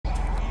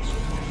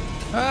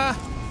Ah!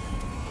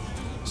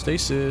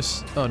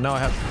 Stasis. Oh, now I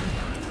have...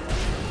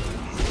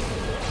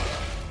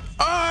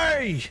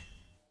 Aye!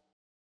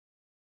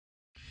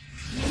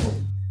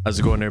 How's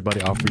it going, everybody?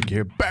 AlphaRique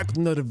here, back with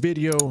another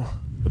video,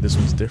 but this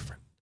one's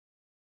different.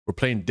 We're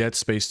playing Dead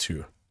Space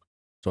 2.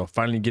 So I'm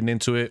finally getting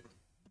into it.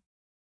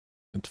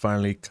 It's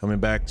finally coming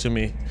back to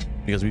me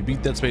because we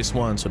beat Dead Space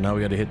 1, so now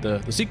we gotta hit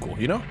the sequel,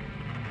 you know?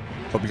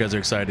 Hope you guys are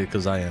excited,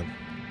 because I am.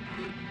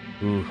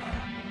 Ooh.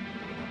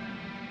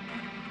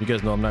 You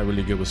guys know I'm not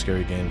really good with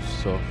scary games,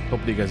 so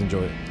hopefully you guys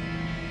enjoy it.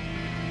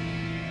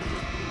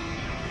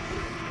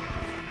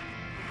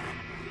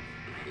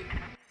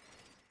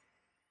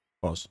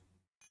 Pause.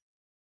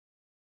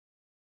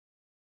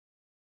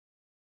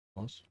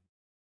 Pause.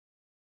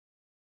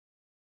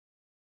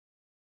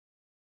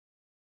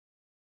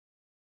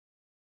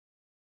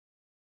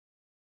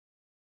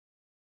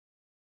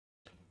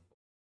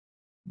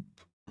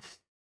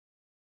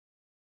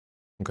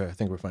 Okay, I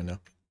think we're fine now.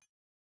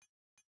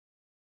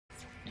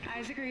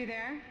 Isaac, are you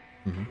there?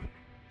 Mm-hmm.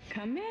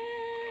 Come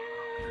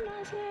in,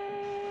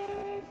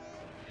 Isaac.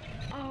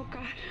 Oh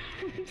God,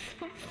 I'm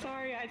so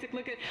sorry, Isaac.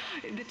 Look at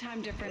the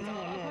time difference.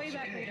 I'll call you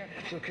back later.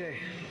 It's okay.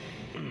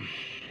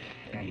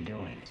 How you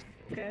doing?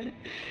 Good.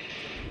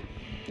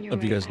 You're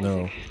Hope you guys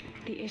know. Isaac.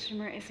 The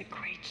Ishimar is a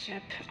great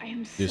ship. I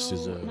am This so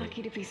is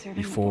lucky to be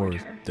serving before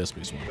aboard her. Dead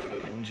Space 1.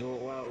 Enjoy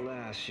it while it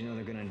lasts. You know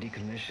they're gonna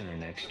decommission her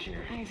next year.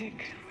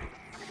 Isaac,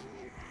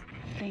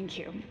 thank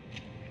you.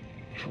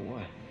 For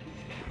what?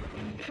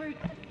 For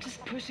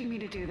just pushing me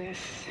to do this.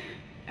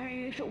 I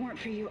mean, if it weren't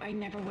for you, I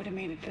never would have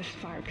made it this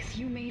far, because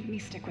you made me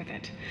stick with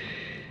it.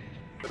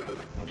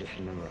 I'll just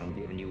remember, I'm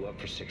giving you up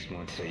for 6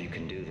 months so you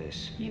can do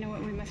this. You know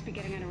what? We must be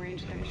getting on a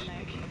range there,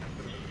 Isaac.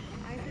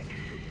 Isaac.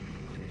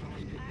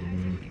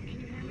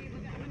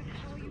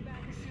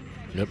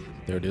 Yep,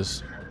 there it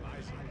is.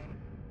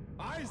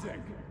 Isaac!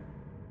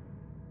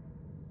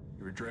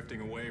 You were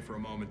drifting away for a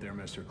moment there,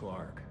 Mr.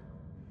 Clarke.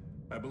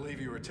 I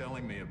believe you were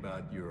telling me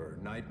about your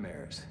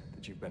nightmares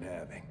that you've been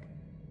having.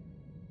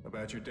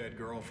 About your dead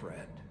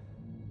girlfriend.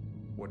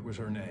 What was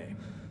her name?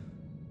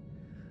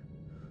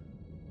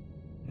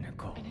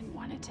 Nicole. I didn't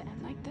want it to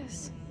end like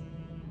this.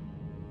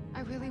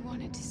 I really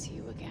wanted to see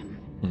you again.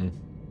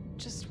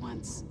 Just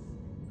once.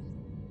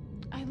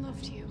 I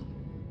loved you.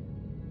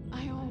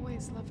 I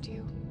always loved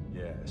you.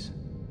 Yes.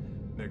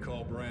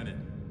 Nicole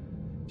Brennan.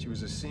 She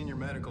was a senior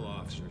medical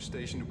officer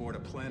stationed aboard a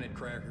Planet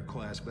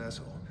Cracker-class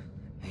vessel.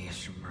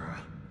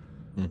 Ishimura.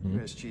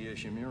 USG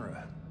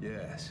Ishimura,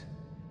 yes.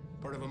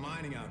 Part of a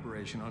mining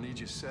operation on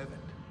Aegis 7.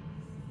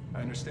 I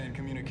understand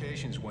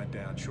communications went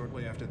down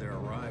shortly after their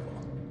arrival.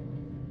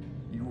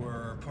 You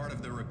were part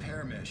of the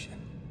repair mission.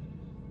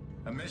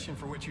 A mission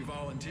for which you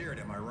volunteered,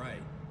 am I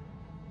right?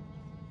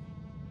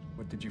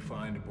 What did you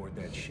find aboard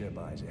that ship,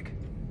 Isaac?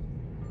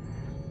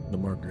 The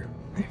marker.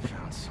 They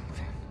found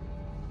something.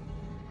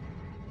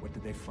 What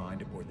did they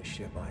find aboard the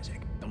ship,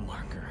 Isaac? The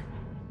marker.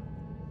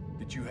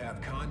 Did you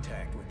have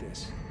contact with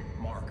this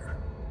marker?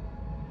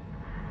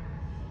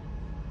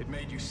 It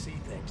made you see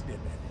things, didn't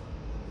it?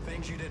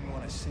 Things you didn't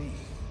want to see.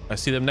 I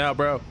see them now,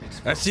 bro.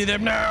 I see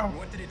them now.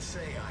 What did it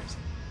say, Isaac?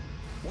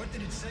 What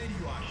did it say to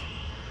you, Isaac?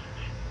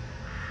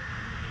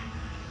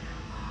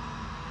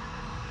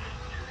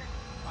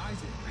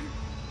 Isaac?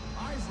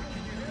 Isaac,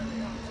 can you hear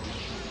me?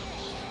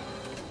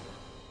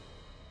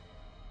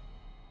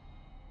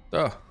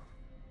 Oh.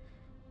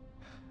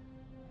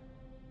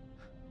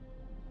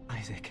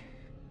 Isaac.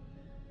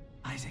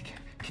 Isaac,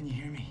 can you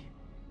hear me?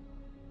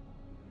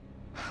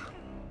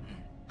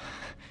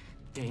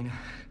 Dana,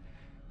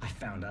 I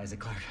found Isaac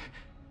Clarke.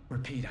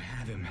 Repeat, I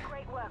have him.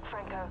 Great work,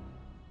 Franco.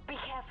 Be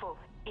careful.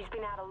 He's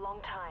been out a long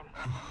time.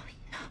 Oh,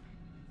 yeah.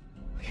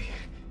 Okay.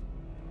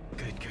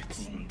 Good, good.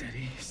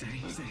 Steady,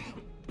 steady, steady.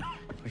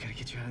 We gotta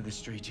get you out of this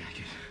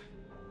straitjacket.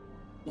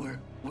 Where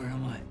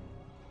am I?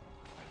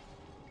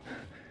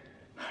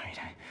 All right,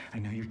 I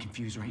know you're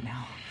confused right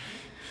now.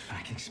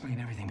 I can explain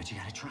everything, but you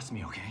gotta trust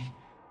me, okay?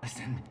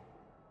 Listen,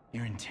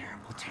 you're in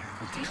terrible,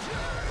 terrible danger.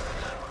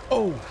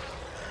 Oh.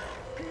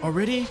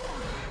 Already?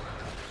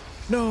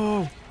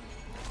 No.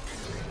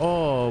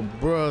 Oh,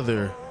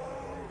 brother.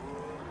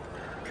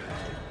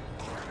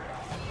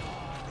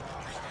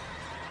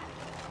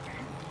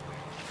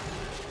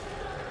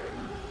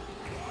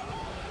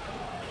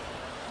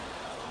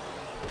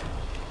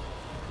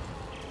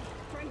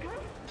 Franco?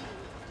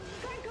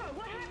 Franco,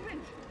 what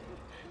happened?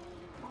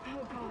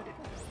 Oh God.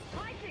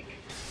 Isaac!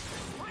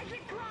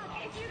 Isaac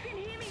Clarke, if you can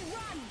hear me,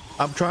 run!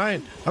 I'm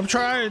trying. I'm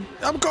trying.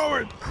 I'm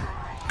going.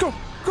 Go.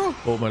 Go.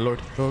 Oh, my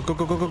lord. Go, go,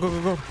 go, go, go, go,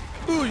 go, go.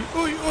 Oi,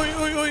 oi, oi,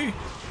 oi, oi.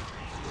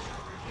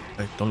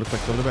 Hey, don't look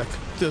back. Don't look back.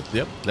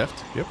 Yep,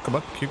 left. Yep, come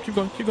on. Keep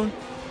going. Keep going.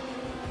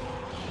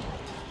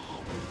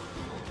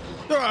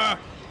 Ah!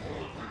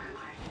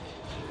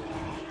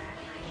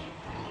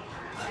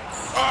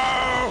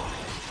 Oh!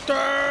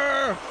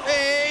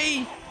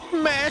 A!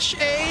 Mash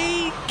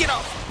A! Get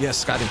off!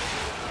 Yes, got him.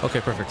 Okay,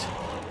 perfect.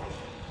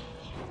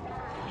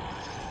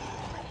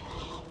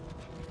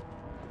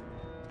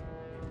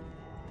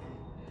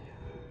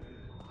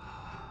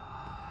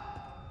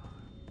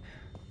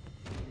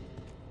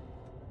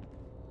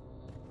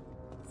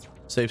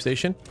 Save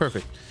station.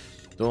 Perfect.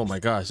 Oh my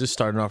gosh, this is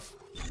starting off.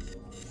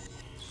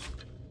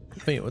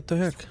 Wait, what the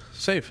heck?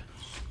 Save.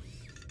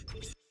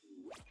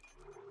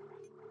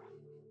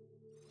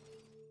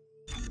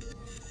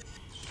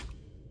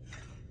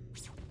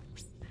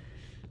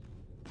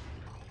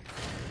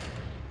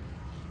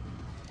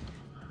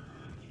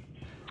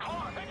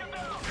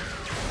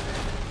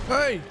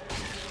 Hey!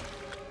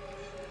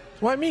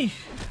 Why me?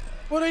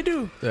 What'd I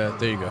do? There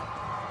you go.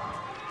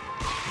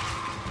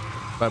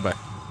 Bye-bye.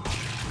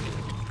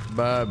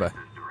 Bye-bye.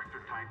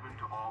 Director Titan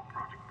to all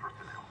project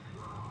personnel.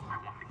 I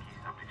want the key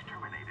subjects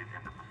terminated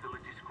and the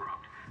facility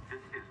scrubbed.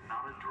 This is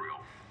not a drill.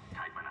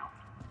 Titan out.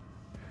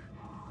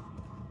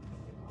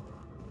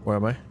 Where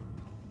am I?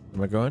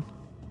 Am I going?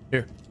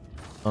 Here.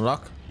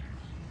 Unlock.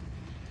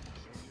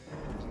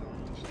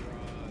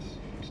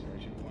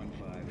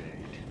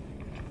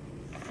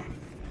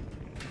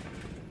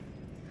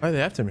 Why are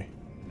they after me?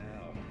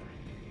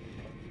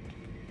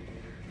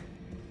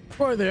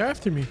 Why are they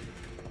after me?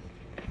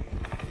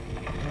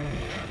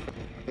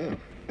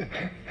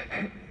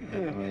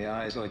 My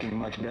eye's looking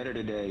much better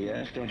today,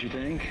 yes? Don't you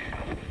think?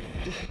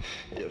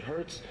 It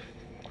hurts.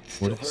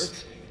 Still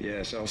hurts?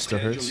 Yes, I'll Still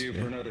schedule hurts? you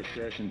Yeah. for another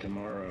session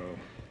tomorrow.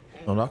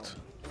 Unlocked.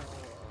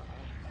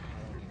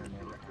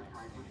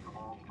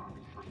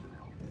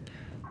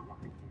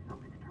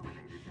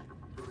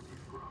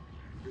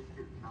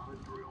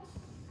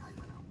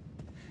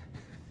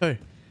 Hey.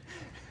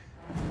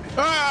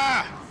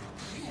 Ah!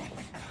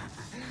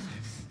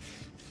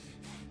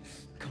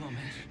 Come on,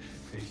 man.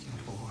 Patient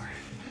 4.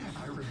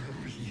 I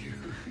remember you.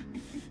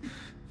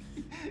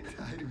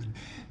 Titan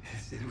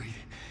said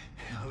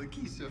all the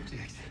key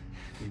subjects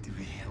need to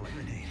be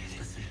eliminated,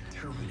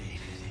 terminated.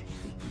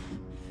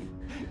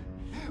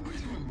 We're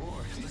doing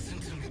more. Listen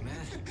to me,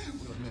 man.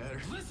 What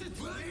matters? Listen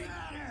to me.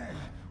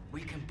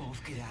 We can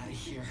both get out of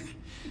here.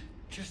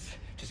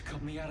 Just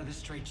cut me out of this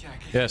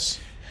straitjacket. Yes.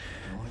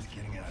 No one's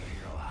getting out of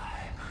here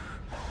alive.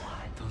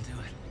 Don't do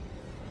it.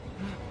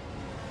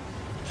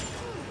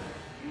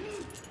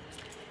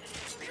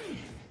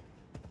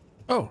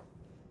 Oh.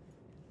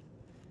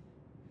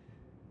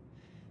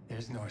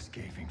 There's no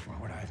escaping from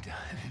what I've done.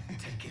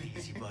 Take it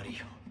easy, buddy.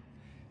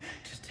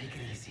 Just take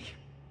it easy.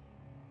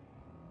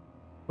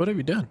 What have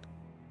you done?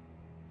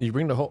 You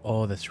bring the whole.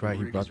 Oh, that's right.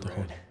 You Rig brought is the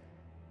whole. red.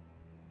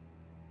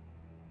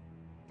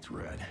 It's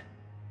red.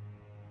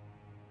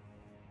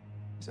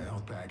 There's a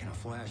health pack and a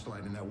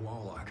flashlight in that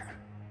wall locker.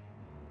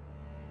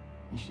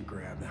 You should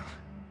grab them.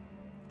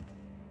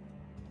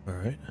 All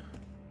right.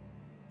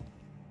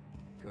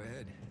 Go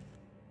ahead.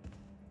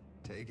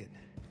 Take it.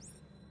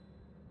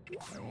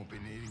 I won't be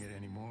needing it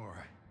anymore.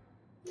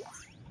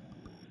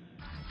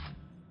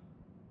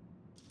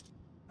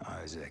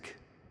 Isaac,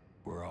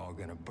 we're all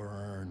gonna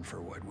burn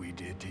for what we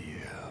did to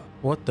you.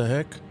 What the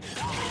heck?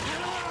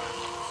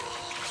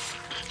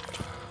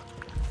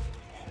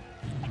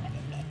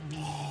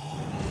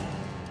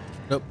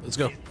 Nope. Let's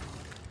go.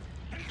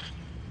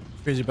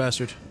 Crazy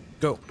bastard.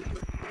 Go.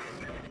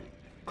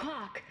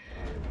 Clarke!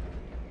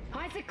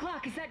 Isaac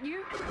Clarke, is that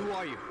you? Who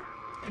are you?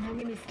 My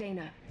name is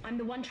Dana. I'm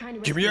the one trying to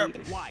Give me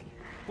rescue up. you. Why?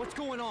 What's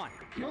going on?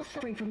 You're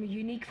suffering from a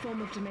unique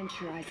form of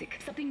dementia, Isaac.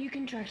 Something you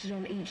contracted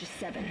on Aegis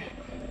 7.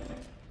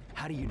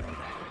 How do you know that?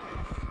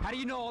 How do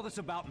you know all this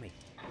about me?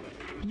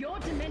 Your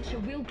dementia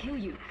will kill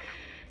you.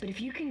 But if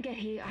you can get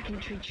here, I can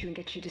treat you and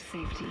get you to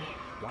safety.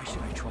 Why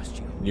should I trust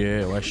you?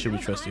 Yeah. Why should we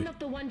Because trust I'm you? not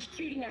the one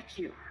shooting at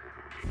you.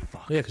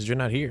 Yeah, because you're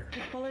not here.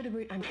 Just follow the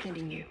route I'm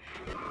sending you.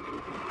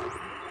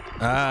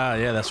 Ah,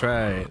 yeah, that's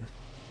right.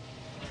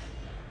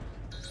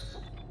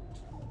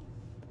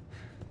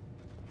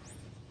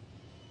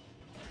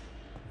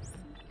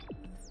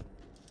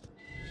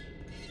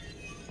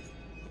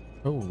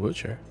 Oh,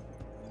 wheelchair.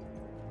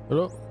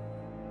 Hello.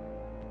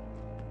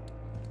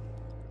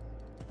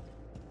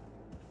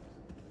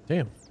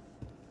 Damn.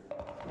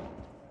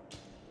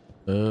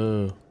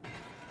 Oh,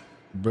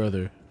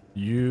 brother,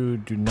 you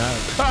do not.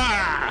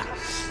 Ah!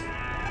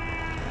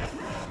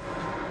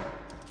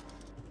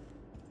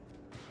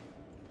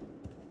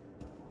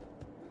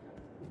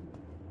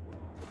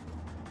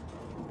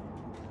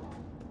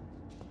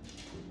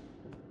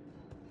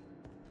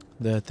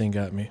 That thing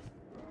got me.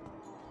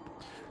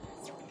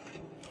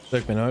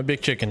 Look, man, I'm a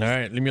big chicken. All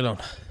right, leave me alone.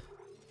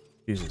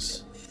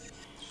 Jesus.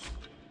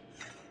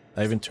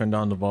 I even turned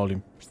down the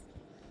volume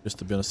just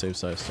to be on the safe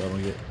side so I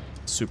don't get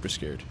super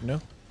scared, you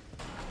know?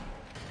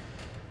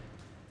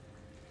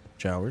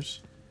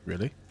 Showers?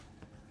 Really?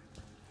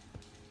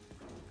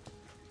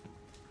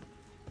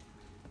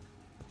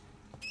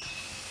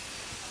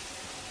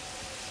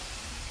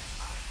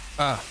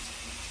 Ah.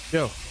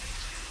 Yo.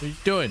 What are you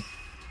doing?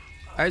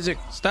 Isaac,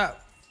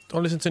 stop.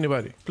 Don't listen to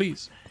anybody,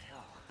 please.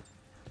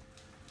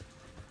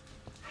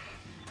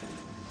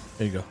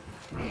 There you go.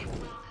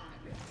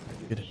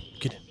 Get in,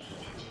 get in.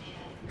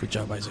 Good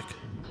job, Isaac.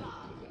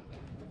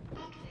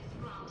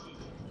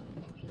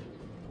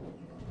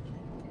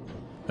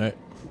 All right.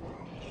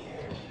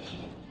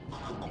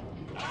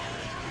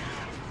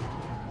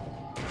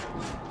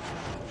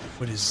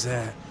 What is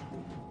that?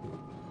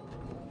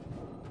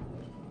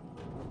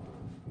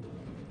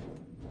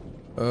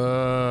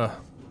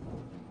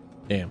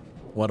 Damn.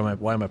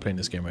 Why am I playing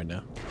this game right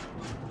now?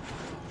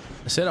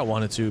 I said I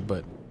wanted to,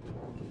 but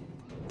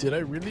did I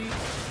really?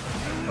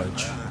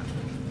 Fudge.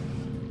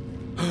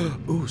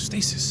 Ooh,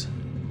 stasis.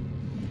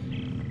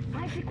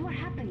 Isaac, what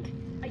happened?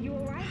 Are you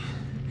alright?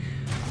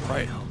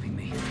 Right. Helping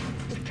me,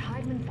 If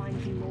Tideman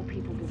finds you, more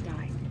people will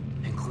die.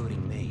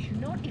 including me.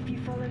 Not if you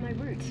follow my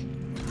route. You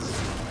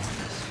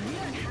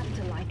don't have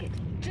to like it.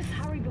 Just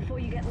hurry before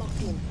you get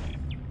locked in.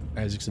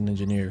 Isaac's an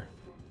engineer.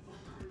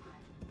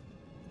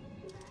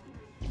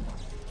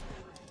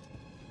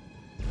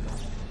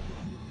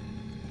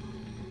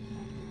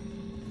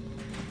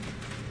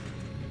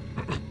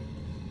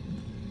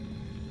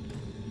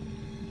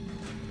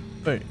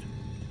 Wait.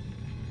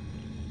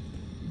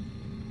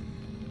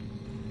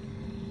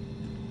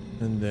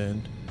 And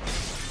then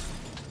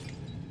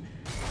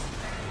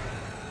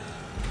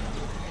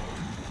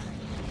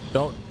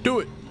don't do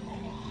it.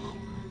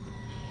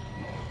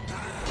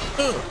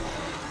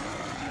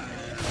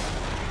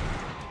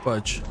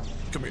 Fudge.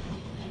 Come here.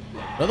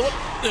 Another one.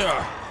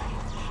 Yeah.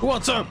 Who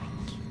wants up?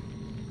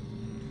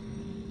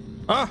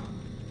 Huh?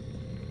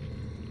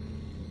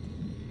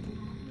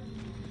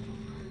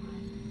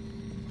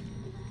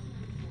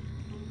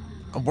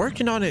 I'm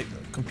working on it,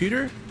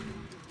 computer.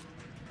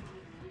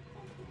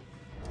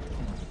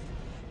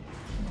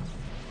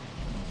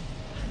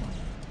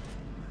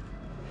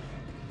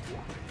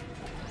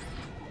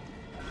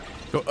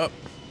 Go up.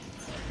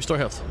 Restore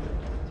health.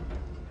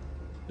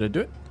 Did I do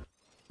it?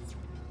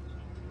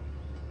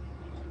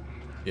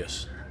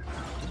 Yes.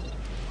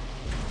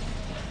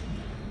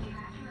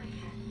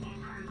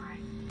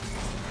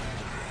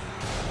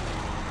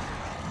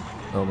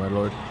 Oh my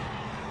lord.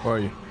 Where are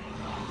you?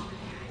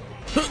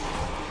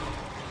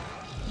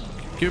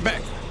 Give it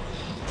back.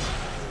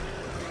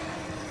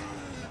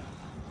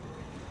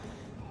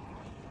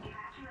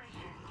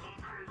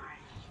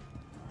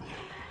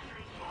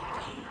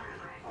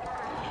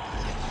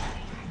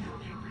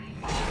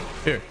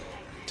 Here,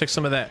 take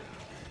some of that.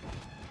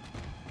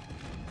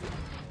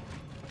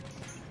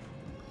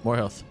 More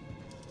health.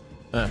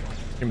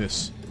 Give me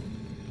this.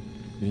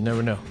 You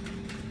never know.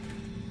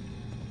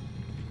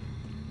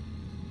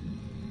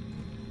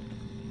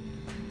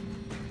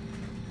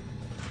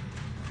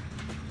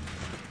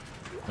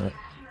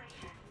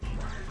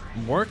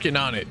 I'm working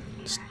on it.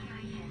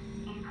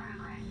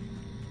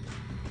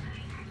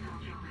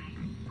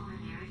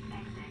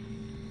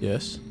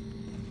 Yes.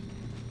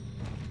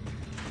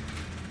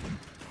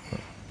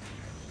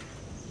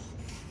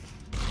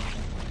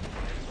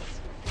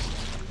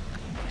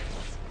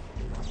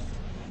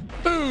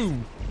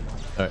 Boom!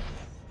 Alright.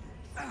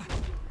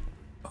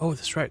 Oh,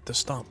 that's right, the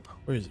stomp.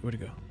 Where is it? Where'd it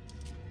go?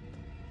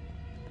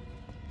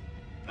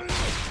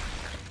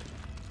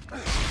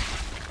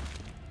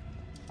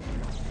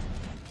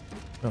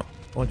 No.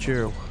 Want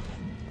your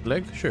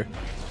leg? Sure.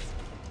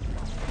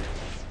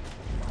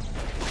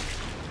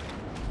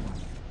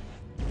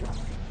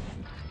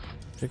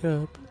 Pick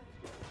up.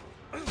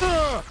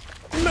 Ah!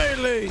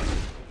 Melee! Get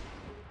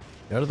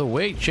out of the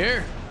way,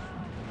 chair.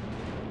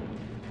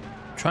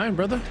 Trying,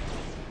 brother.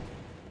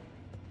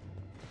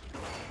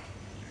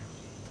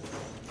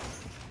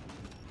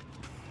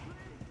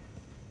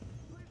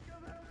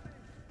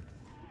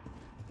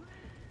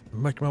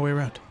 I'm making my way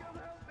around.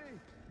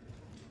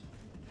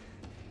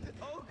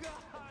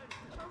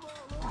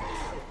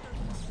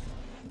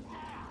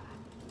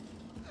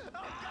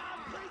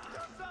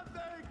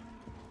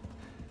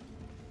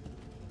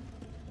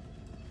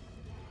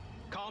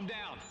 Calm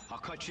down. I'll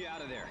cut you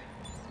out of there.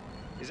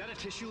 Is that a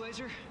tissue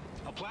laser?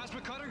 A plasma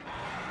cutter?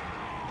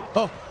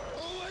 Oh.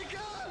 Oh my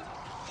god!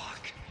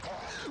 Fuck.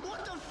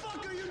 What the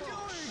fuck are you doing?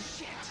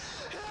 Shit.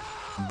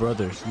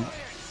 Brother.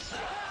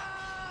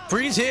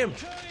 Freeze him!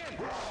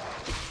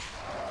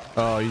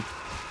 Oh, you...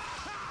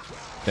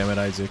 Damn it,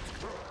 Isaac.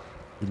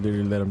 You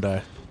literally let him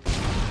die.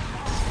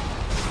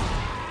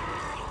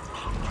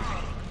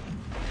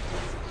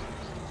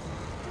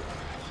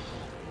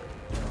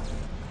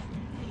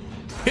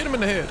 Hit him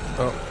in the head.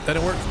 Oh, that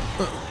didn't work.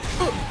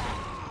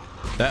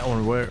 That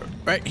one where?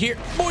 Right here.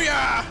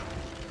 Booyah!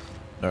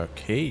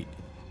 Okay.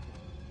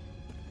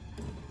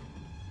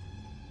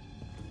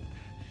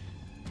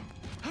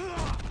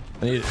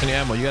 I need any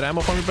ammo. You got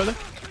ammo for me, brother?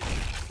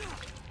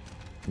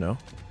 No.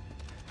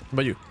 What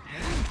about you?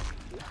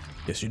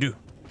 Yes, you do.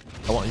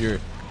 I want your...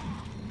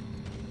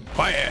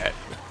 Quiet!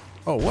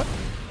 Oh, what?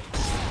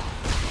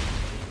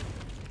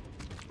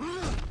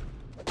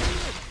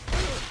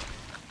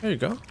 There you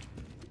go.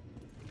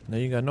 Now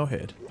you got no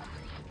head.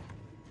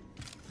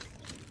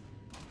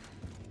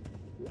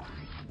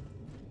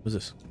 What's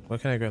this? Why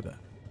can't I grab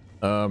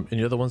that?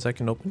 Any other ones I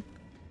can open?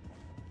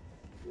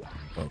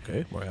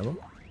 Okay, more ammo.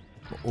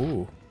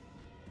 Ooh.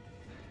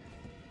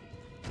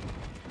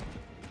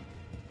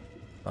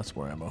 That's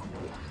more ammo.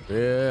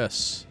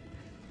 Yes.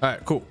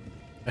 Alright, cool.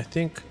 I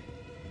think...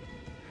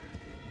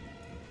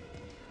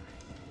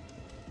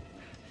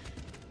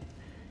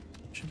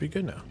 should be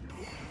good now.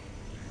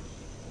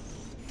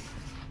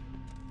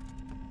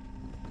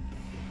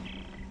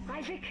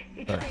 Isaac,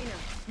 it's Dana.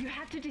 You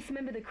have to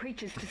dismember the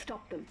creatures to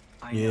stop them.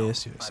 I know.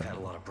 Yes, I've had a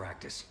lot of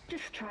practice.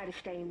 Just try to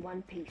stay in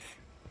one piece.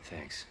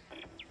 Thanks.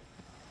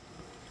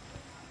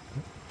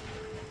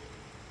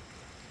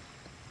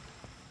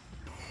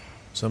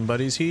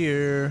 Somebody's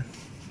here.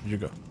 Here you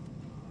go.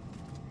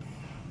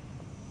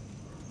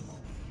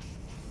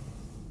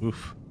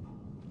 Oof.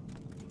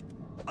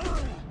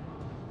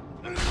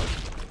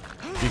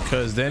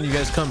 Because then you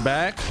guys come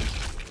back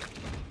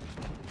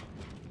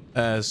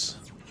as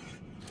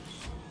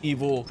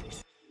evil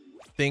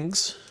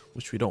things,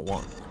 which we don't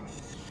want.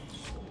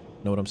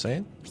 Know what I'm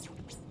saying?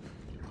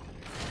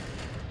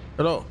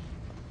 Hello.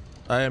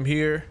 I am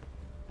here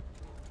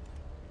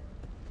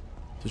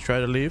to try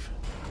to leave.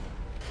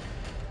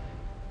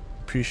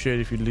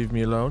 Appreciate if you leave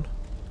me alone.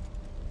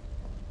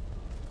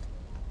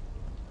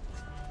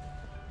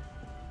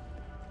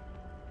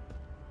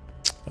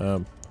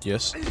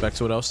 Yes, back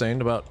to what I was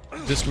saying about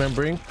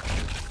dismembering.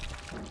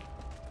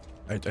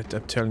 I'm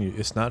telling you,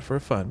 it's not for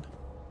fun.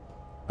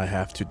 I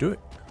have to do it.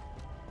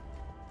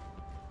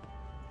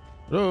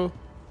 Hello?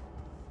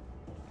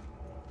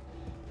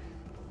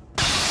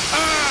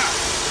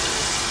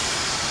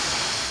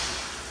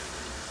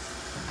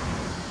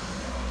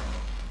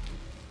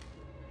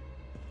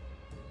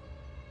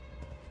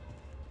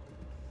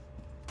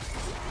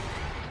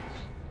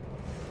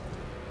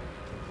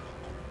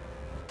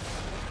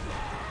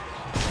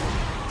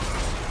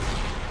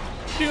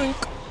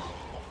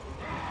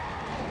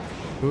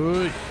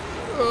 Oi.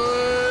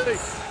 Oi.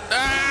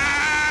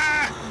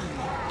 Ah!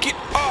 Get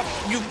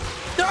off, you.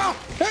 No!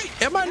 Hey,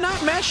 am I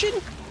not mashing?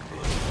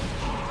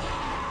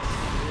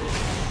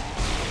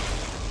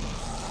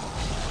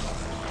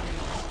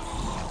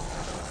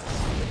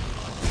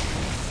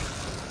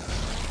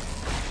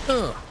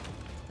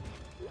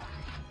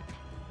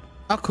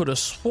 I could have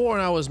sworn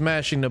I was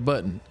mashing the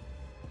button.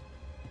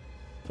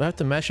 Do I have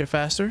to mash it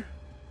faster?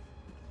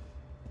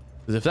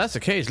 Because if that's the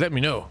case, let me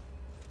know.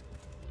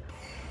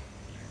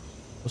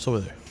 What's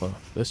over there? Well,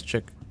 let's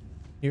check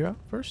here out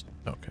first.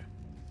 Okay.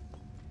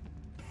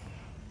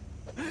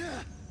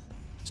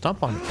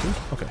 Stomp on it too.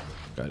 Okay,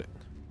 got it.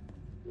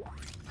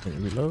 Let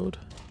me reload.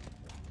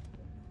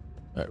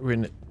 Alright, we're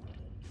in it.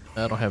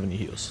 I don't have any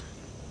heals.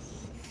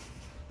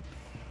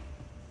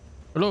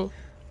 Hello?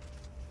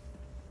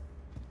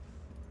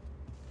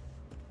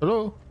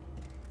 Hello?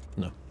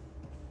 No.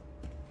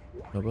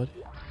 Nobody?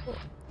 Oh,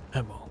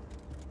 ammo.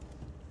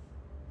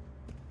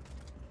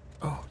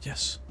 Oh,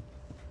 yes.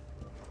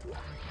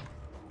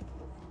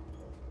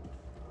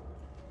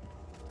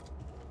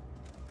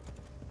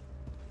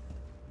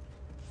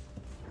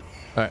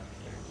 Alright.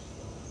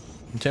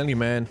 I'm telling you,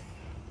 man.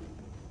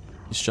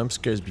 These jump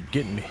scares be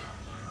getting me.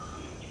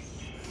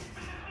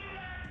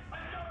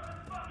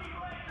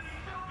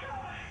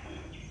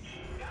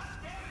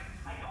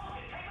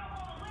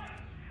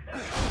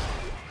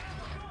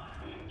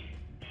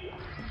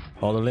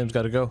 All the limbs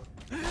gotta go.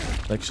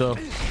 Like so.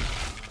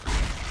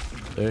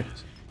 There.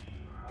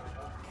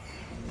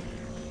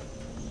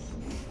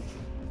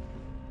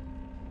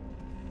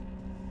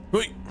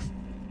 Wait.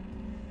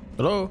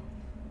 Hello?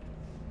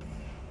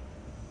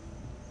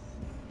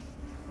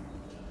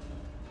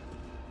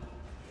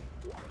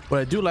 What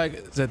I do like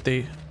is that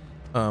they,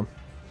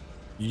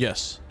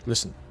 yes,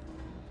 listen.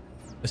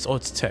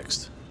 It's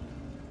text.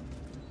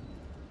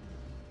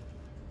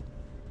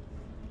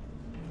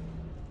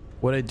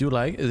 What I do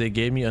like is they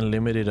gave me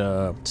unlimited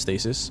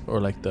stasis, or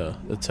like the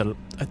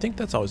I think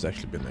that's always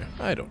actually been there.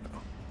 I don't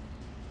know.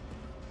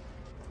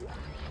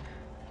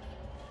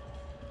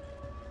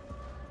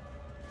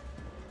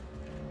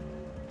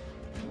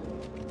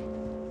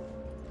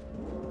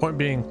 Point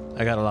being,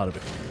 I got a lot of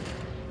it.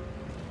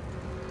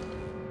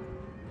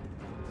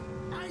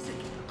 Isaac,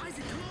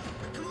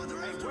 come on,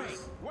 they're after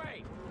us.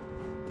 Wait,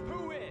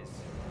 who is?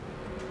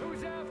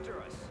 Who's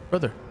after us?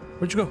 Brother,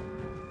 where'd you go?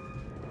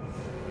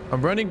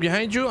 I'm running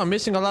behind you. I'm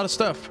missing a lot of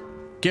stuff.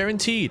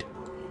 Guaranteed.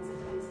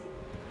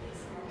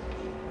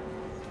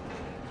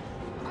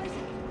 Isaac,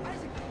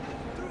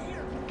 through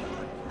here. Come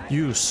on.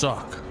 You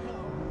suck.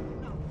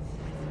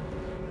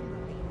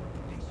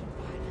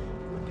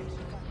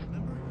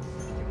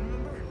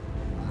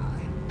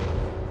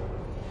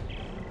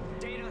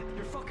 Dana,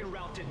 your fucking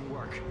route didn't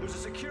work. There's a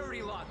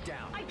security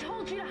lockdown. I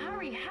told you to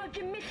hurry. How'd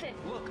you miss it?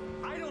 Look,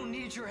 I don't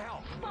need your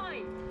help.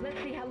 Fine. Let's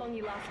see how long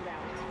you last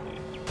without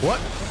it. What?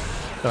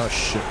 Oh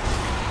shit.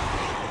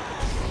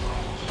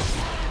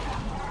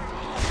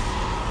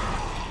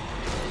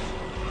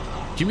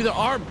 Give me the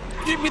arm.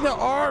 Give me the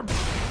arm.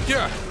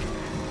 Yeah.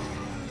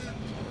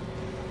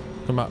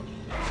 Come out.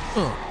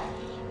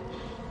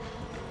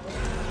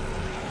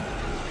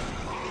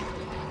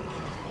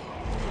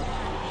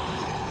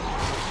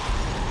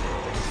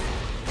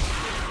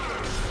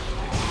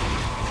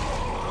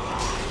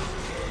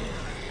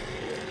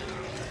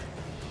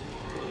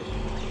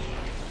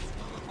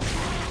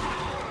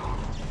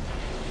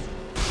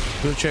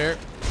 Wheelchair.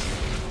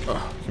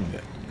 Oh, give me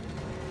that.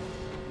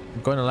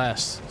 I'm going to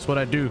last. That's what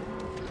I do.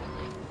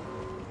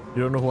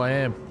 You don't know who I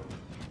am.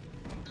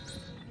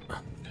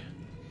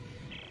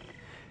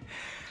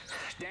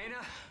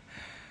 Dana,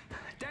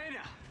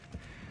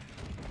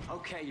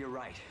 Okay, you're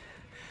right.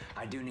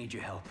 I do need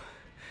your help.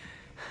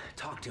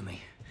 Talk to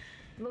me.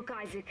 Look,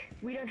 Isaac,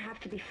 we don't have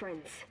to be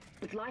friends.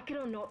 But like it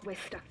or not, we're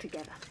stuck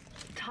together.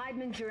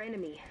 Tideman's your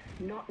enemy,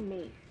 not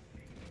me.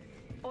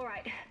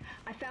 Alright,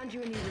 I found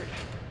you a new route.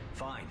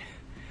 Fine.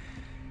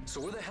 So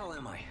where the hell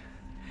am I?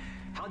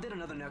 How did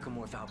another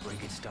Necromorph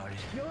outbreak get started?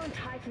 You're on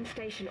Titan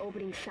Station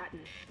orbiting Saturn.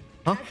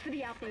 Huh? As for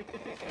the outbreak...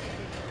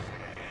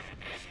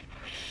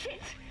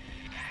 Shit!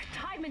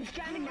 Tideman's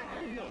jamming that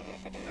signal.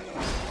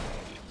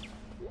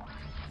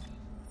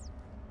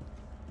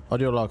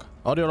 Audio log.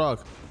 Audio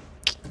log.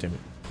 Damn it.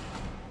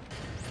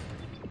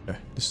 Okay,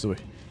 this is the way.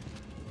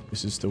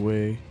 This is the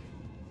way.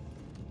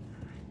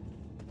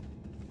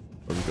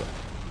 Where we go?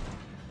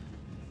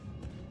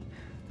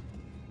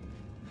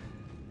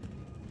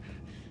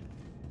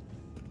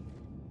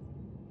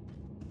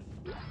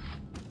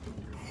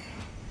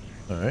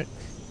 All right.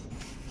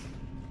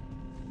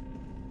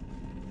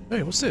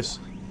 Hey, what's this?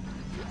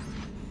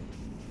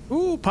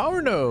 Ooh,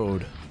 power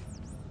node.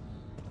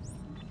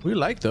 We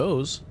like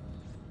those.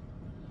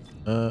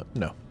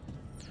 No.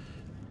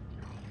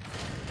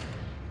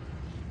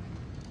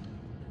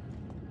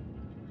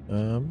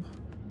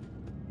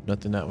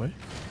 Nothing that way.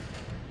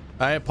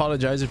 I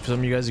apologize if some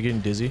of you guys are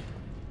getting dizzy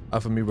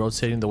off of me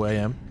rotating the way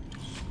I am.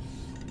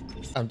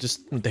 I'm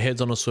just, the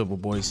head's on a swivel,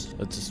 boys.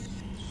 That's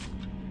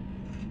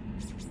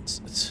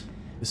just,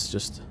 it's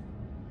just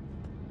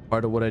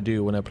part of what I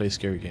do when I play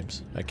scary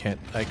games. I can't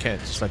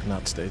just like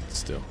not stay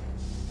still.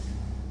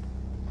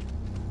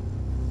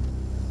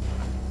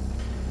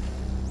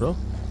 Bro.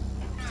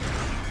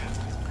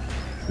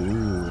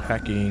 Ooh,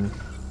 hacking.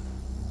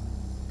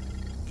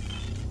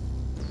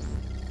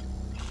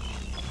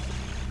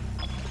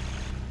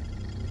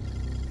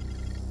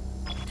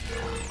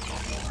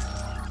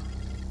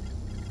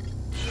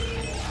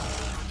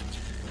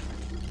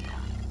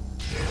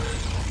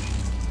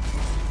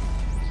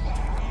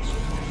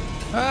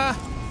 Ah!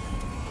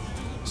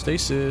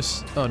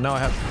 Stasis. Oh, now I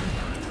have...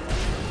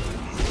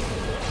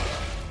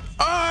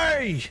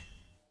 Aye!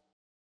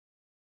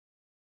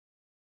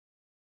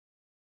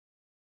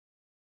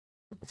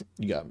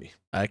 You got me.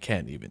 I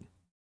can't even.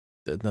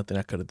 There's nothing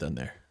I could have done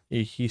there.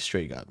 He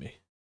straight got me.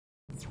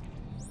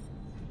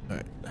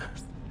 Alright.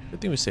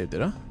 Good thing we saved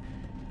it, huh?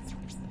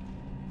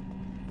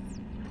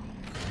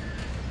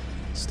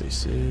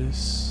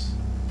 Stasis.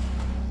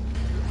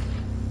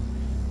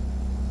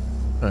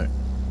 Alright.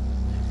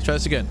 Let's try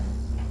this again.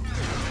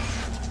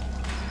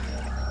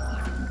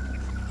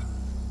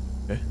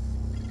 Okay.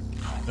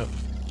 Nope.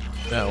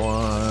 That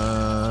one.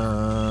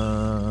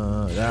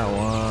 That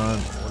one.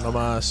 One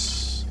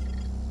más.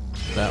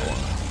 That one.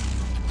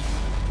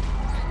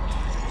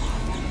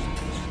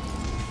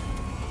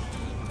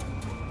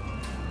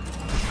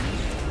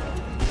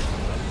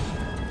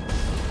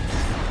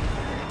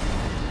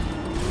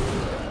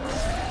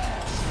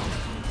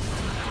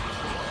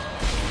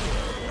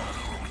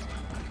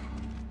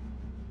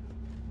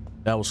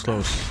 That was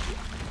close.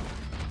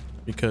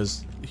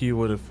 Because he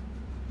would have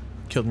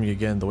killed me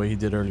again the way he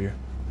did earlier.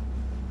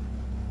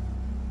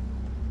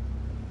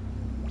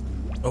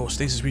 Oh,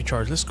 stasis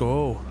recharge. Let's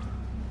go.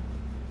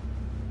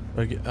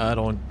 I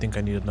don't think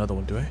I need another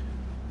one, do I?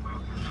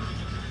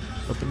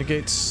 Open the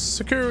gates.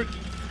 Secured.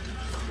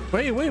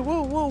 Wait,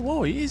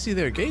 whoa. Easy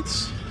there,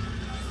 gates.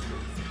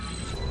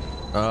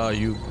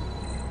 You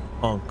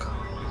punk.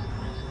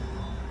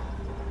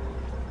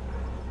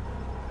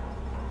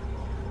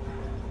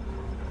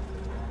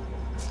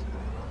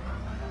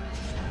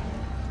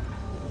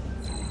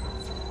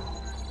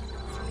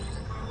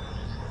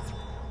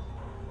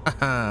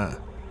 Haha.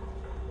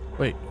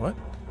 Wait, what?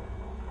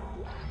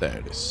 There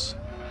it is.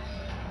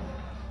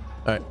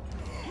 All right.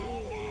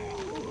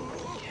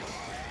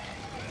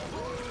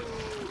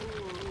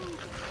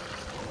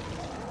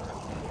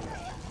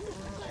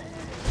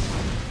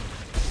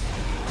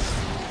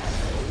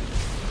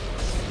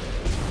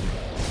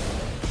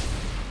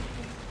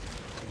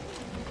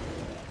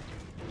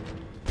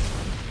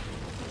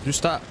 You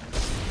stop.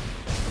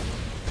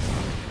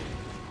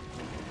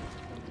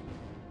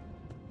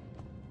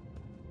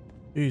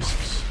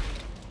 Jesus.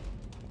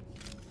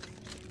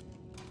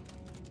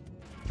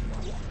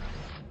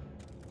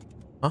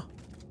 Huh?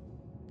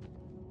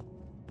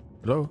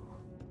 Hello?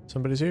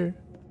 Somebody's here?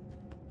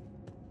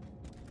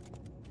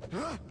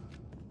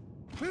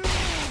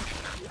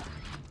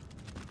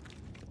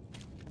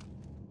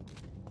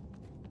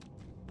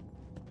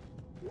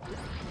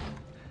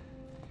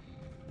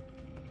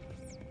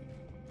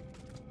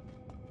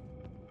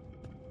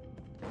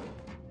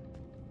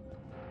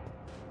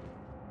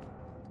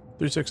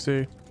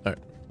 $360. All right,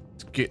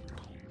 let's get.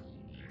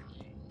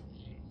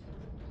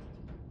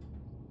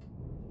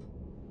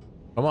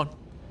 Come on.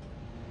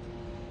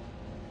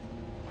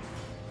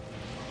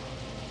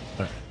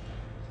 All right.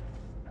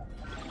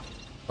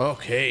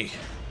 Okay.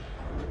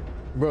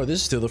 Bro, this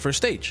is still the first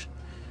stage.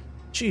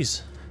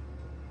 Jeez.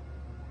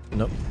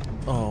 Nope.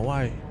 Oh,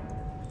 why?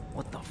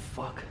 What the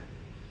fuck?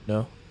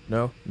 No,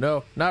 no,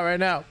 no, not right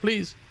now,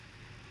 please.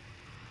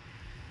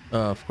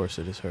 Of course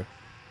it is her.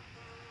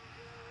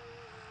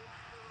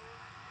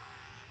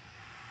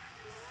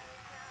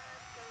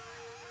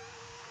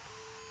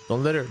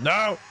 Don't let her.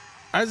 No!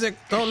 Isaac,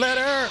 don't let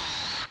her!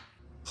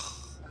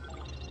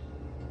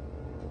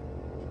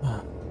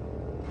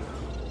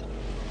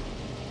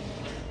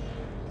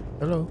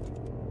 Hello.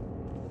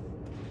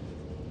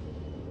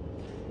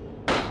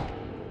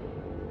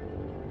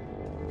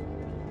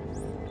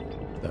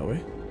 That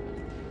way.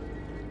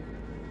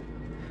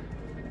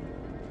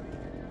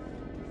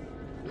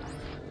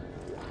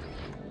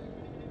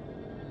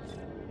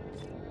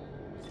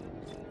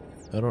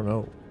 I don't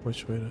know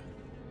which way to.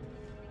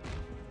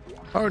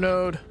 Power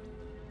node.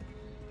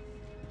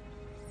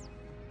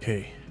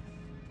 Okay.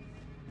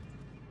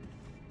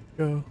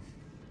 Go.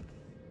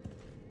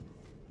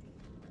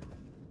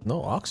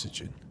 No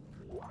oxygen.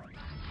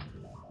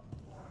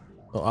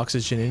 No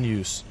oxygen in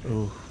use.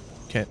 Oh,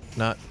 can't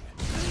not.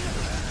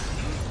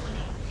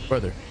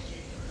 Further.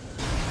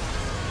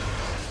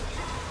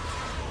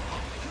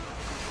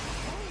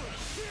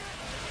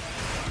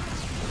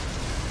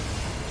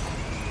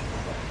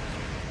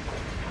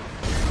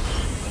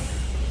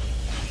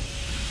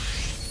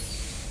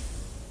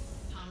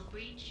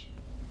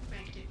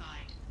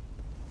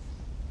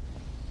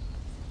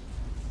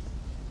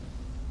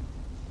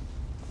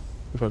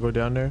 If I go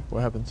down there, what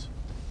happens?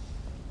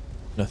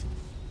 Nothing.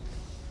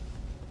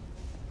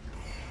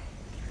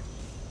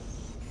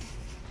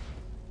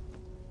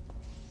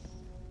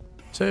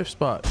 Safe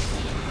spot.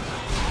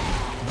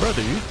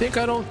 Brother, you think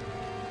I don't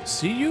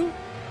see you?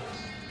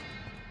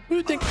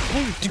 Who do you think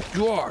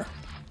you are?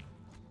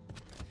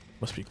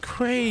 Must be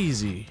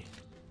crazy.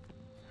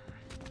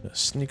 Gonna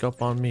sneak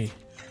up on me.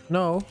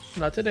 No,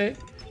 not today.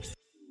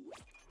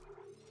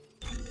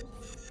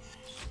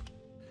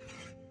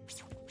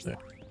 There.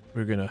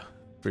 We're gonna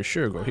for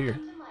sure go here.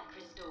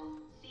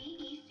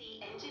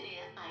 CEC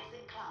engineer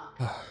Isaac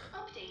Clarke.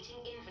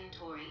 Updating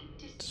inventory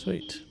to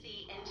Sweet.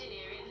 CEC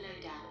engineering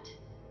loadout.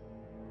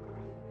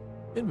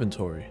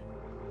 Inventory.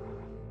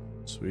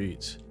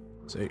 Sweet.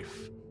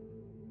 Safe.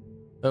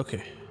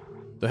 Okay.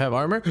 Do I have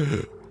armor?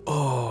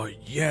 Oh,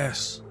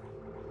 yes.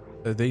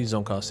 These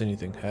don't cost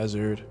anything.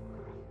 Hazard.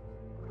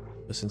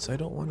 But since I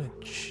don't want to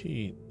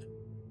cheat.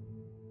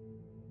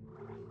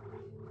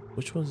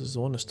 Which one is the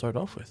one to start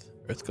off with?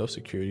 Earthgov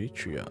security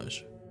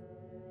triage.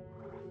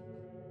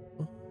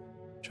 Oh,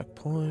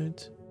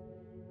 checkpoint.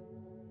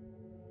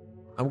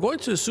 I'm going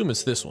to assume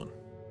it's this one.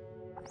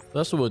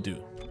 That's what we'll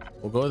do.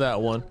 We'll go that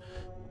one.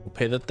 We'll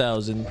pay the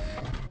 1,000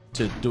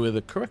 to do it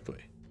the correct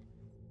way.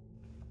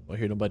 I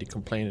hear nobody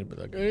complaining, but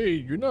like, hey,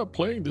 you're not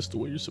playing this the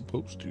way you're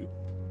supposed to.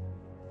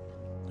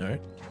 All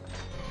right.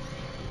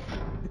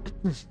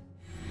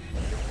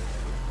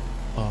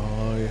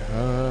 I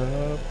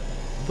have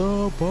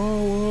the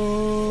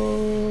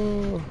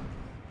power.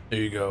 There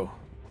you go.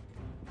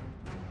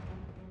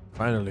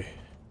 Finally.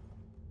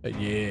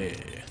 Yeah.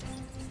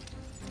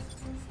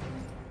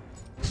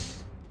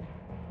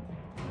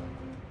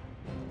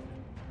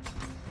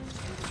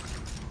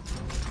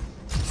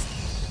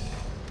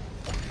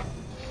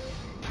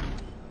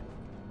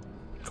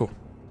 Cool.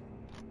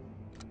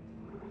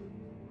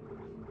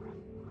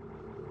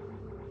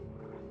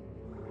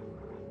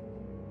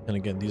 And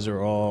again, these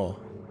are all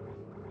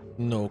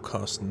no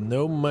cost,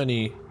 no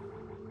money,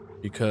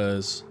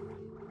 because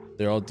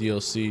they're all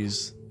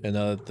DLCs. And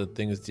now that the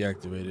thing is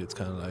deactivated, it's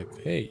kind of like,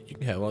 hey, you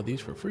can have all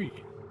these for free.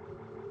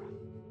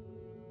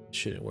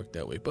 Shouldn't work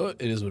that way, but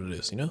it is what it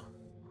is, you know?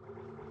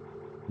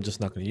 I'm just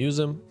not going to use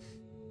them.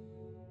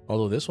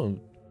 Although this one,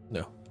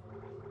 no.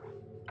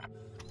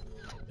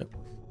 Yep.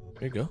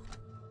 There you go.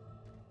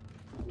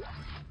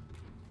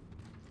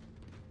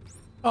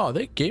 Oh,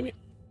 they gave me...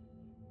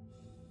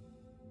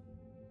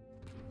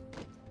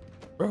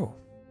 Bro.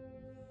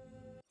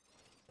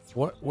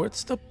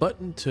 What's the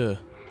button to...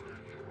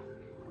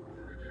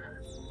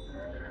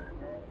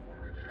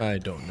 I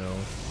don't know.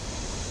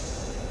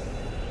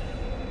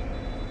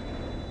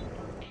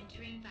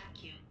 Entering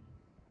vacuum.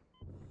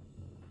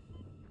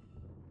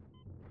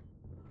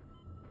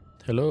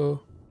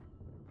 Hello?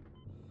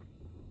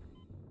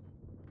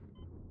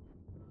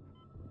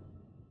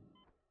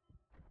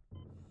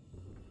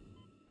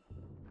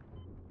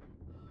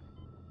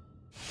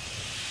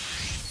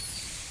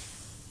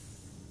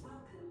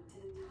 Welcome to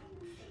the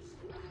Titan-based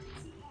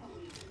emergency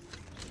airway.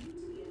 Due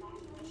to the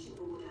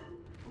evacuation order,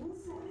 all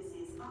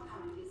services are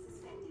currently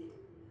suspended.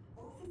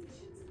 All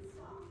physicians and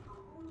staff are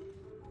ordered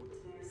to report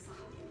to their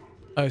assigned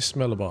evacuation. I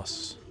smell a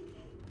boss.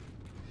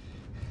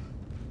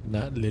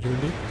 Not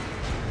literally,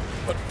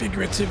 but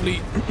figuratively.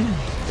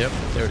 Yep,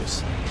 there it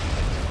is.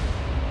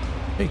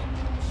 Hey.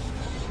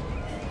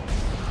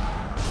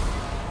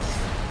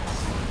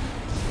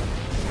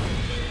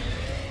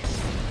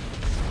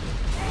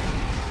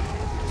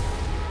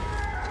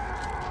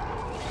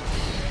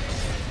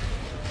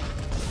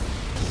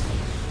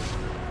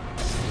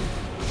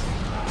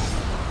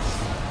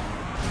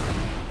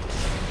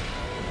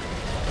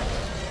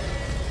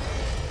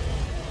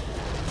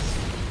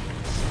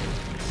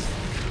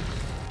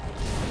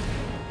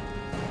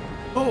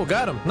 Oh,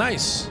 got him.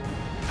 Nice.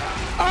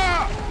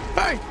 Ah!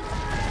 Hey!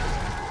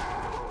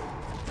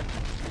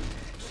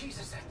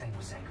 Jesus, that thing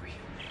was angry.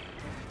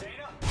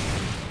 Dana,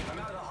 I'm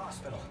out of the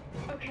hospital.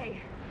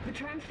 Okay, the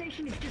tram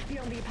station is just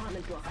beyond the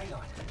apartment block. Hang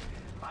on.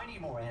 I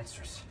need more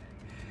answers.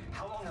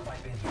 How long have I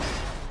been here?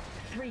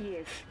 3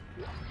 years.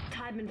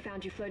 Tideman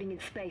found you floating in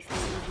space in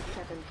Aegis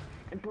 7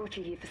 and brought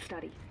you here for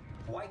study.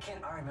 Why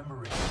can't I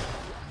remember it?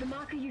 The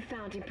marker you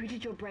found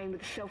imprinted your brain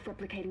with a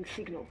self-replicating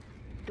signal.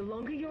 The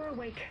longer you're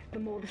awake, the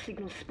more the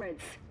signal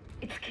spreads.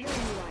 It's killing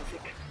you,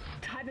 Isaac.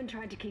 Tideman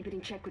tried to keep it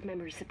in check with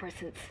memory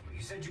suppressants.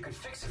 You said you could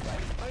fix it,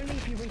 right? Only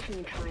if you reach me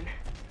in time.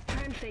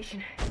 Tram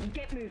station,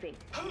 get moving.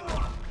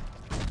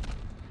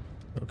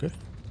 Okay.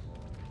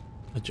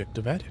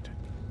 Objective added.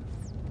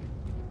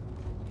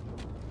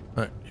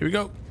 Alright, here we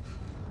go.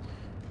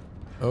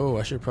 Oh,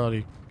 I should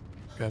probably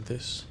grab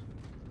this.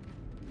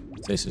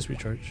 Stasis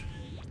recharge.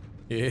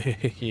 Yeah,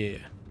 yeah.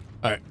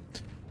 Alright.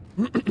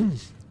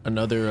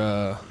 Another,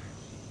 oh.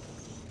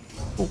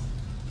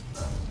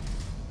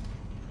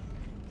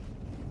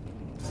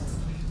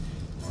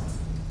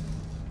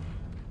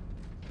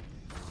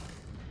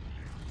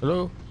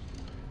 Hello?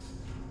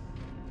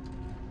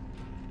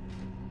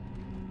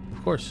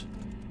 Of course.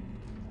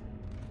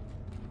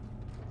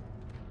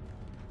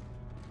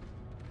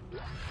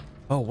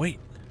 Oh, wait.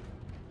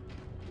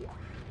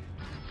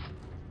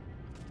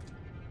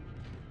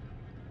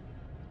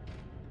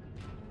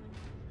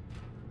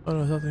 Oh, no,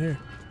 there's nothing here.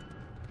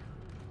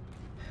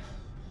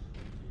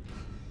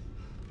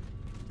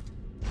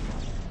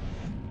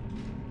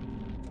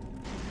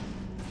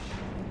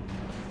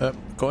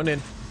 Going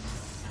in.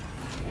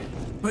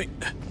 Wait.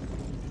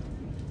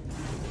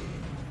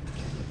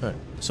 Alright,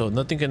 so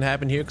nothing can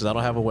happen here because I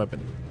don't have a weapon.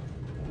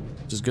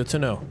 Which is good to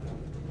know.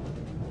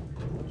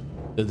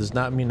 That does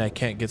not mean I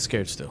can't get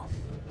scared still.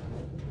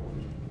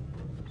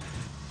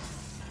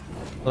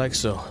 Like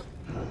so.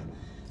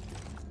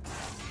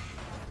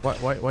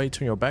 Why you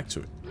turn your back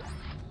to it?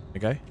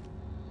 Okay.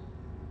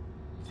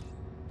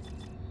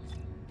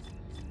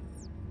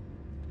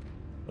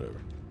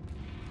 Whatever.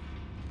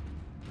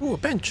 Ooh, a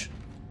bench.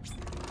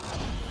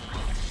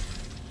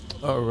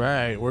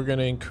 Alright, we're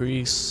gonna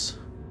increase.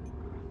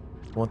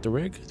 Want the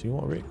rig? Do you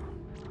want rig?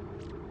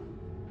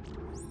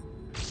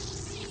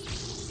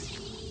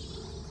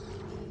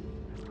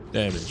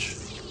 Damage.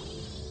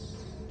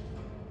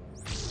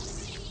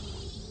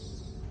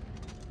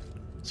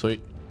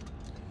 Sweet.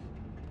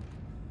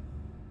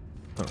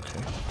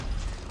 Okay.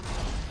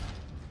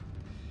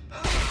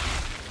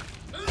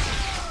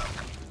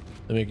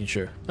 I'm making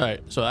sure.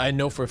 Alright, so I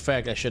know for a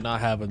fact I should not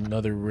have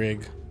another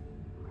rig.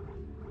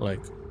 Like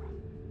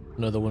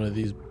another one of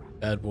these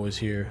bad boys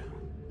here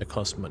that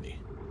costs money.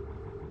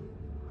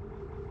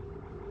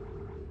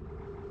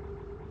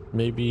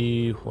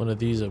 Maybe one of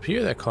these up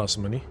here that costs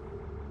money.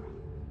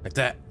 Like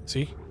that.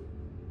 See?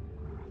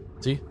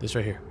 See? This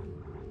right here.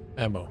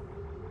 Ammo.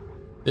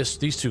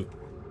 These two.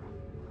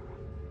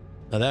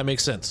 Now that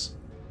makes sense.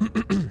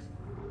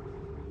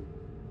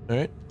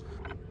 Alright.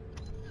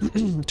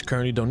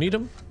 Currently don't need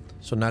them,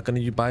 so not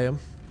gonna buy them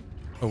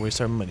or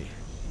waste our money.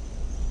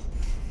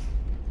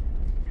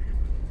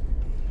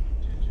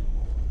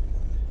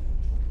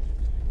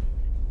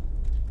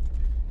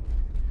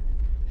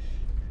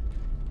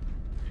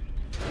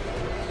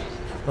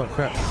 Oh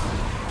crap.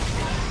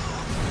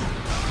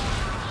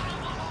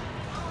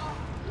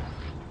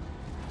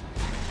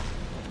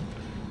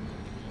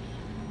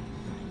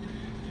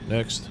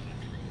 Next.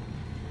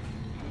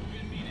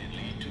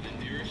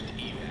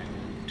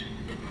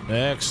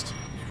 Next.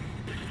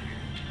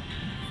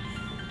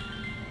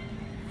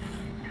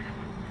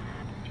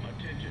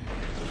 Attention.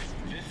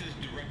 This is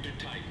Director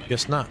Tideman.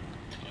 Guess not. A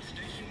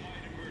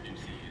statewide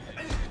emergency is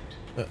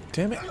imminent.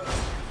 Damn it. With the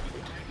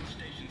Titan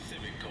Station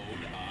Civic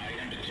Code, I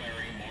am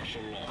declaring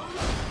martial law.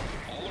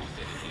 All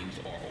citizens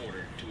are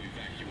ordered to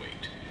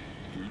evacuate.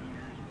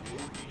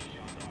 This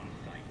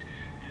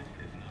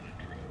is not a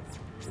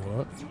drill.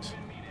 What?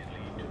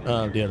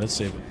 Yeah, let's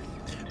save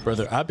it.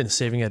 Brother, I've been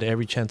saving at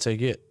every chance I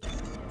get.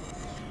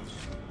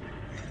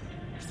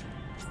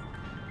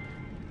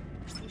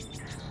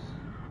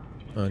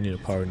 Oh, I need a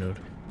power node.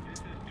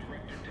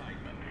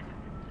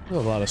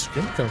 There's a lot of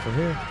scrim coming from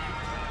here.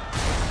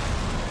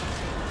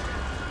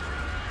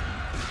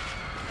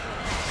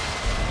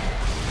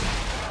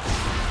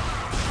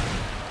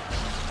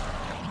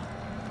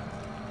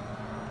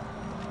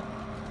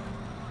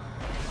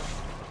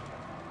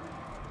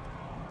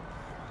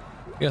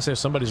 You gotta save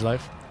somebody's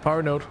life.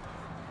 Power node.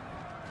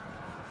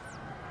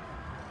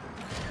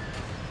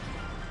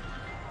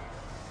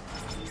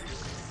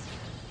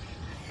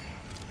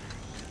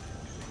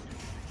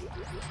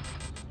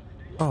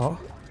 Oh.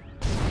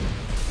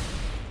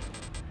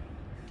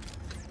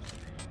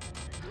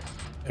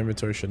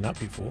 Inventory should not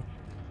be full.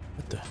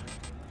 What the?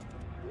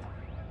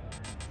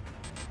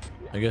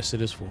 I guess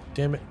it is full.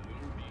 Damn it.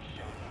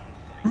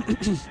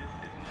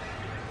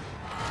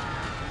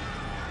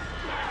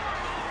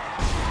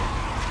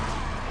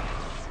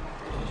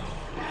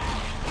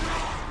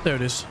 There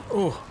it is.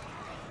 Oh.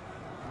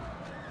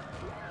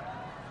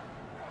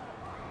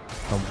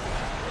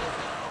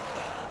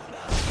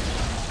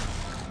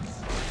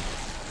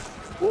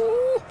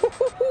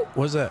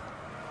 What's that?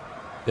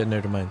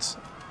 Detonator mines.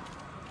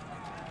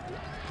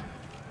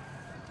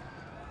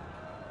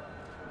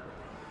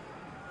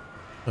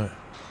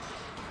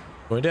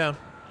 Going down.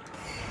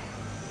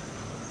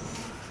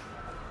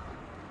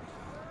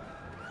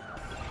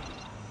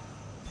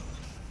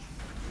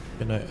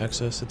 Can I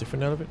access a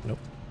different elevator? Nope.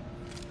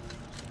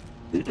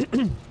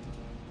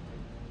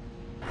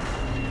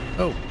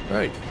 Oh,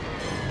 right.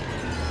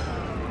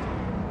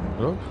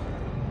 Hello?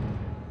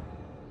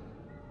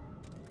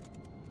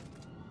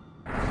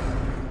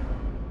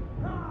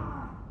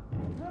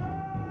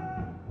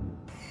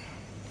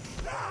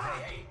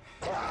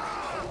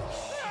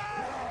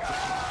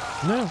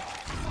 No.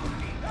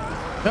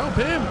 Help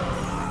him!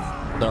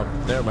 No,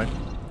 never mind.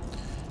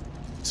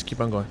 Just keep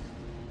on going.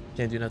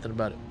 Can't do nothing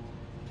about it.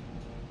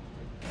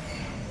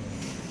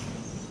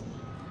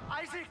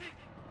 Isaac!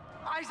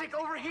 Isaac,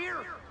 over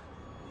here!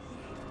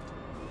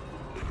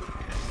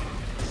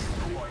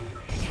 Who are you?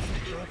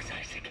 Drugs,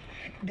 Isaac.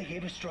 They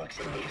gave us drugs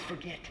to make us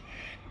forget.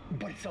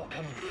 But it's all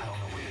coming. I don't know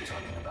what you're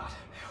talking about.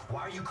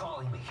 Why are you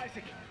calling me?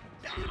 Isaac!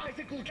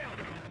 Isaac, look out!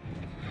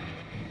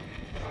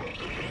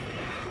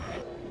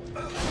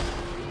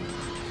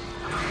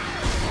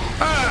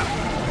 Ah!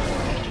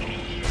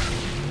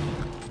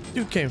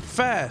 Dude came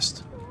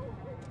fast.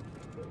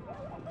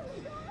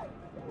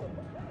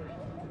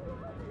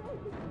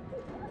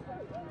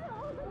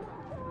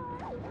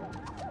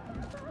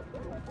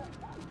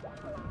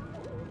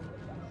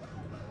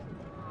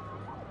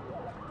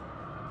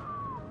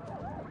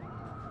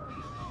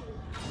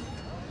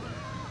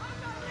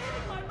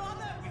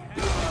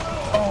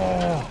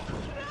 Oh.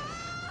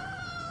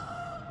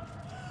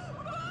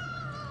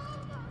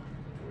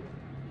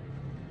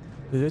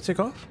 Did they take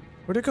off?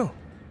 Where'd it go?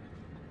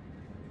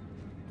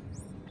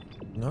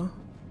 No?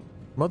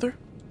 Mother?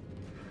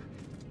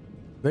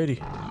 Lady.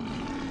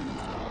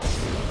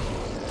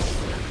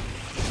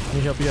 Let me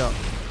help you out.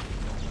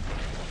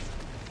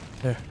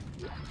 There.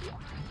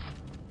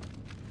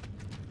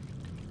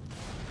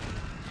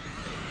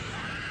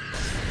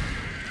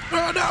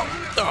 Oh no!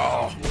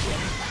 Oh!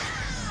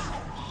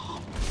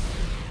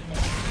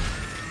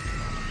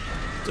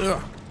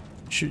 Ugh.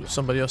 Shoot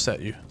somebody else at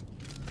you.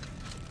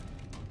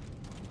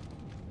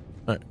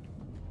 Alright.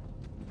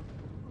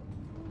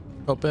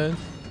 Open.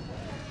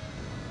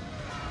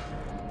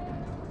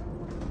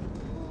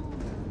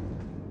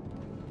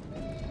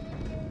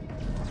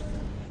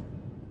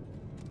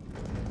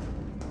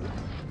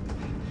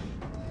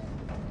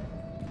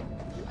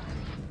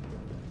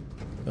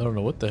 I don't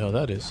know what the hell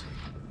that is.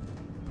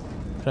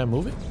 Can I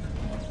move it?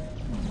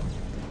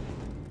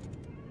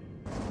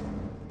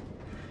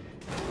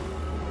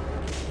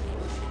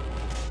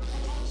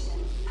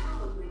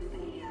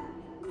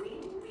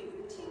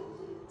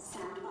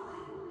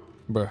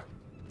 Bruh.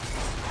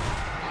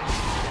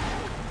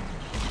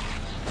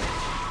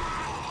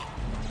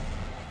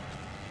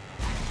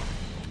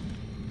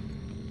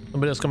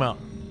 Somebody else come out.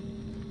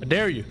 I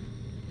dare you.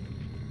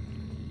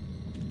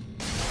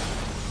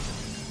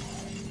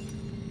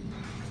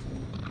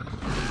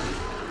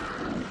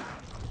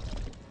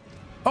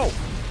 Oh.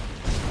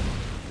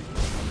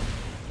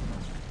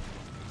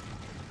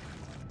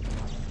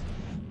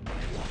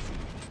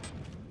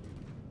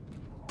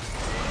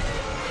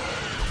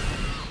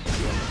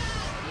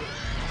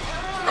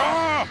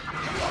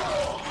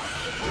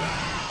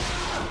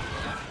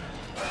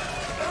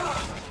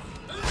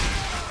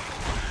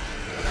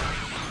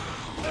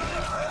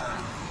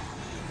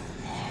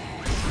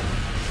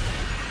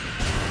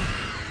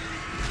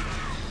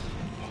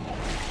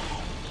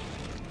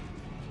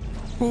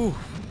 Ooh.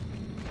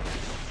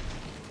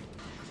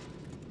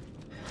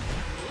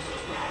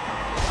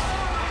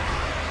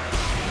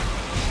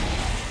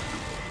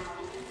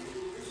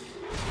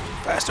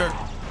 Faster.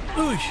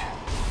 Ooh.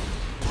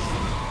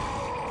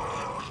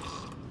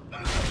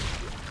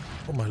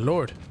 Oh my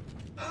lord.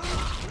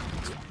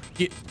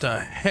 Get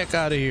the heck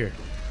out of here.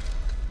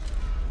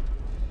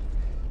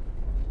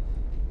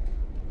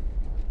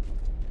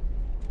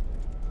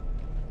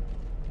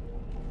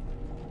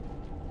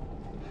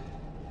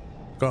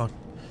 Gone.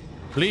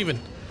 Leaving.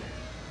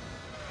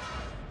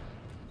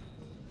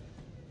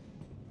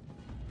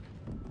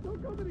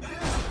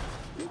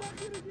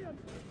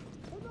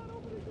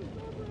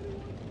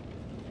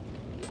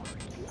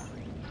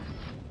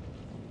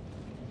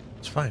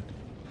 It's fine.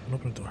 Don't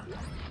open the door.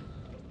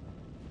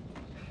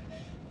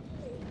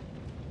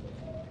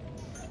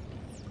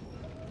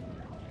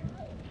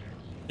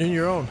 In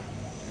your own.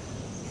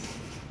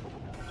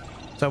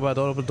 Talk about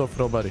don't open the door for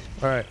nobody.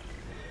 All right.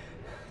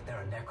 There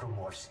are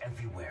Necromorphs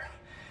everywhere.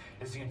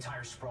 Is the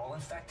entire Sprawl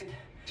infected?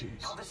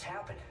 Jeez. How this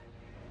happened?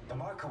 The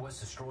marker was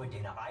destroyed,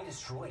 Dana. I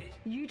destroyed it.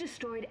 You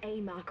destroyed a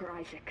marker,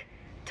 Isaac.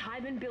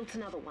 Tybin built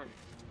another one.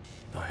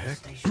 The heck?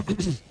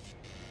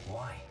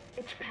 Why?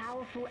 It's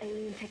powerful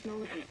alien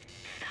technology.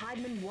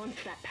 Tybin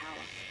wants that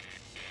power.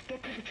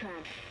 Get to the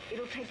tram.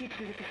 It'll take you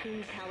to the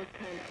Cassini Tower's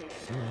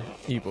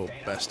premises. Evil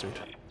bastard.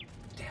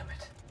 Damn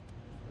it.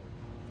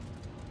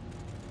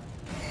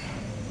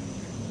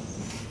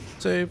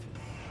 Save.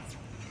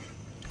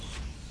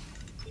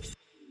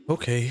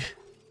 Okay.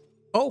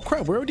 Oh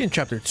crap, we're already in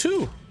chapter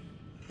 2.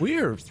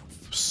 We're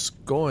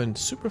going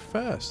super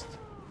fast.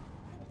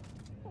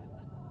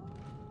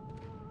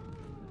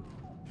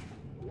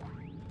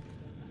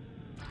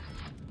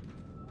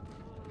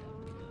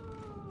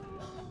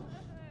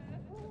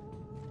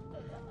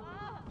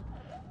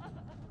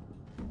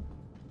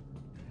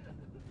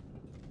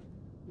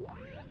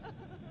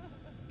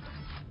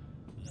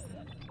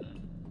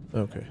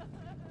 Okay.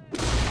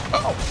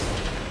 Oh,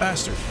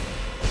 bastard.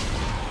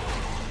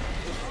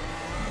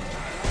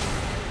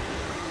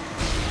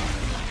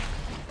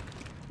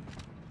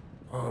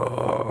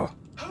 Oh.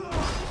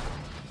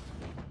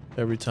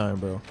 Every time,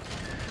 bro.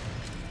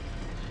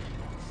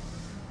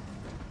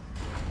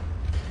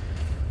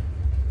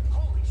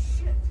 Holy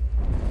shit!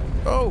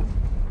 Oh.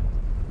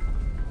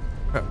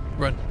 Crap,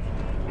 run.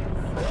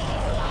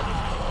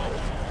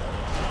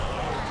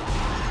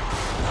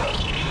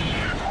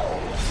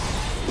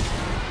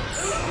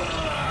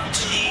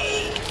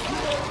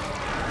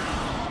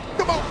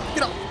 Come on,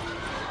 get out.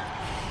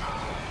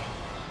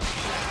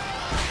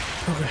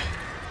 Okay.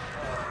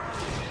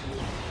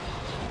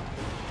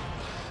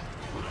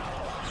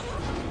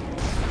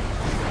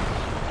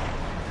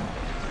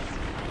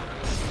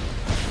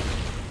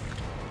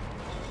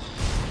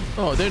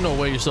 Oh, there's no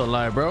way you're still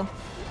alive, bro.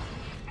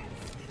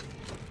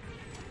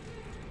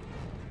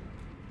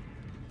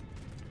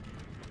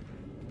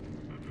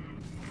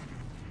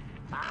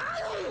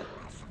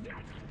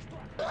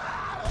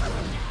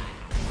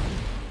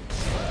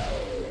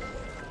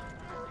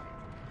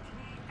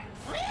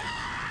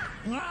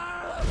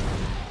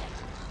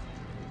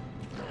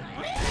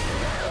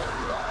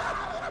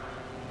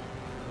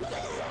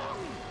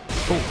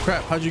 Oh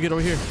crap, how'd you get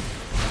over here?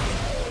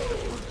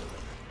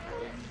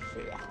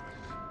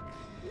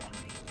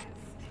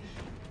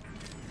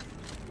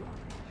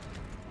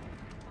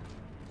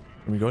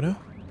 Can we go now?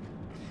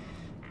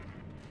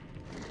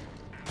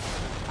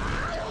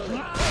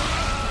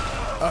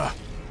 Ah.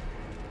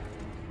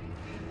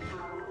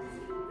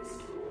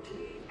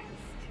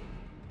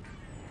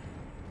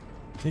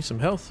 Need some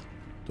health.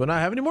 Do I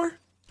not have any more?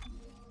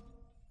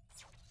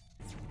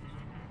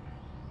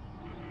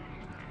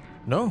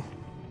 No.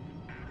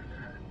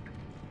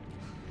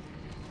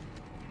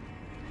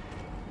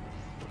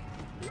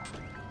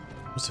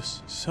 What's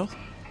this? Health?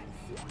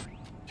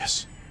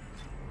 Yes.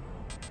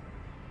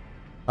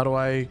 How do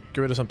I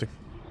get rid of something?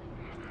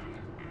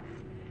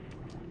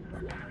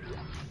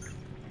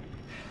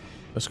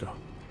 Let's go.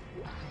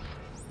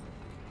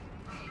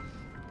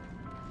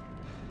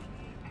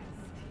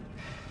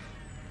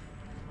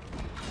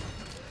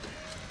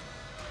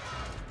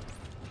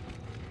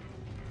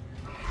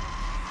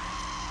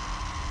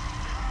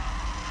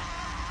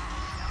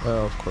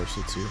 Well, of course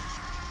it's you.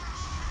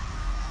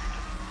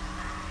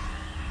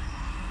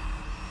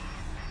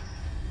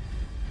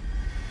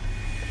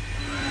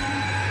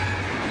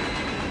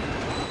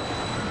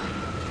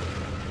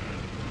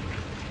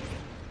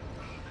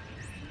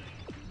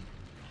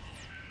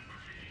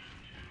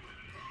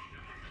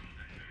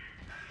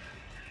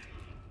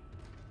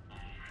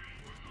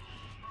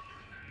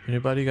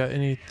 Anybody got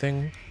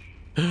anything?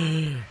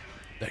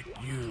 Like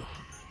you.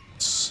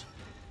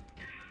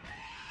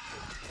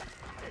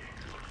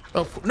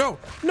 Oh, no,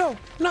 no,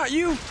 not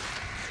you.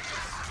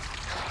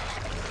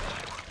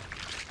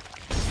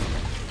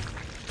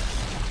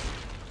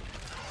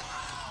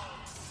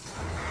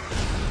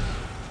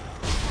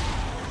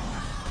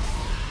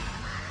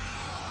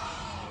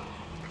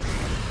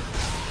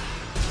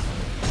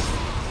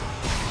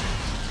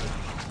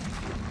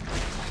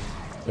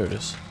 There it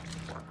is.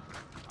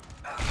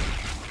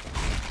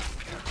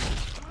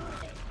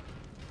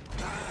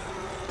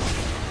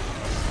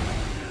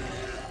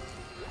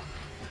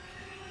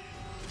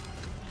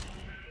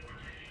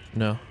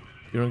 No,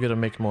 you don't get to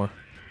make more.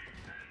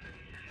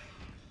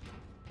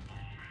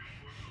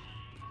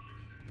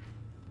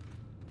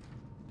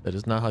 That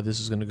is not how this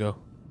is gonna go.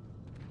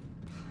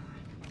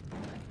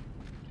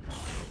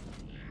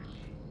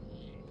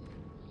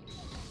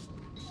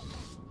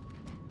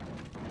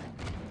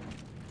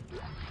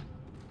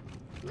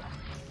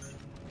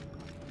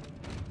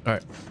 All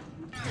right.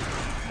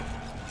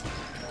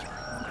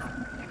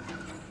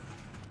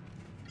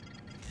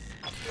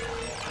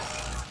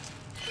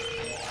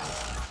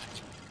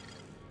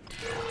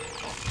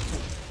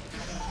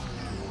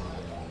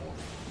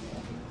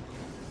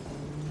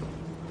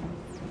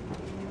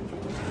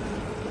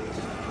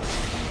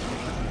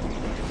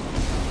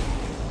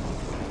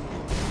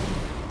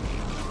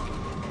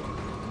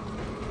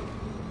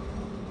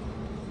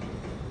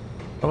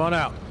 Come on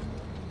out.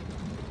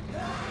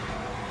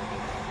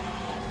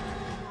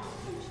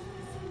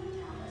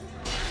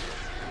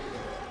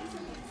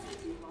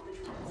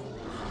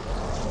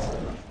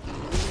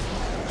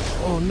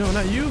 Oh no,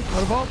 not you.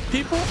 Out of all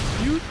people,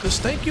 you, the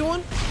stanky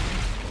one?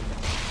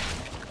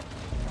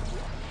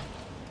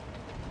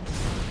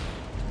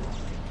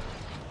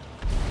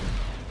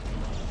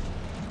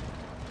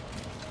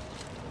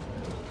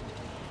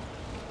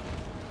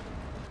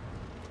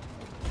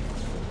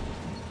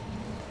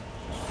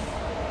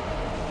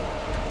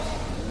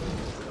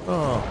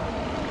 Oh.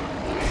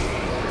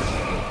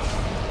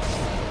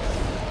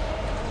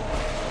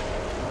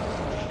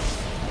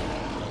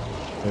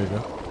 There you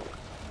go.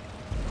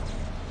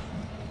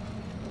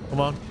 Come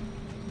on.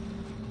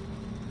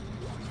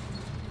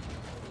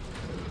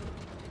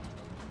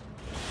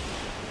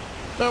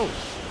 No.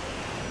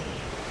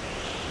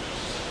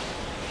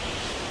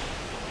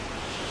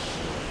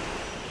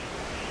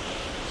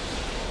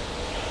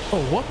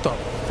 Oh, what the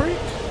freak?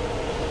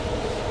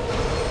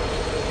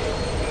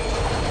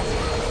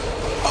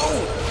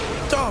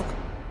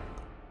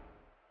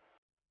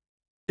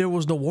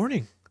 was no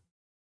warning.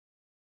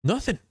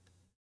 Nothing.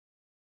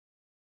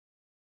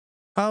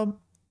 Damn.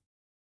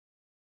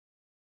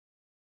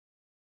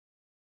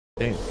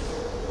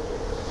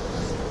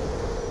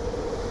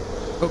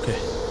 Okay.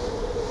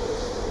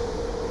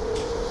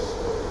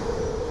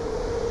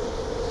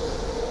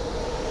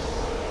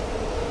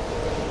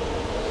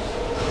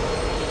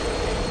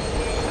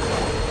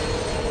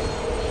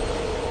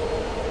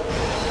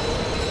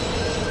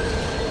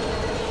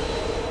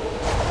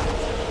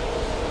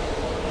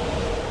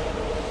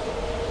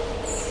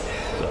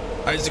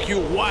 Isaac, you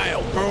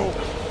wild, bro.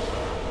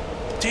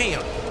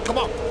 Damn. Come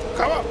on.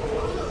 Come on.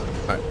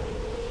 All right.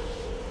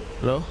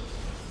 Hello?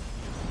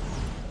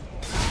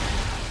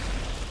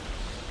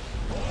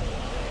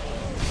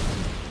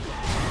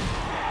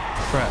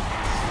 Crap.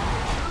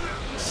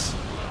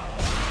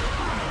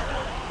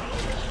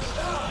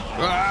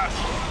 Ah.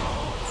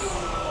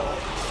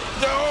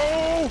 No!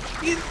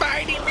 He's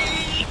biting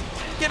me!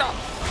 Get off!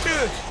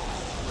 Ugh.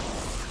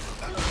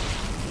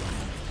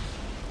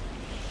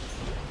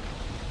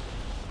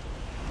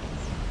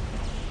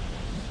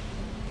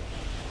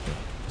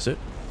 That's it.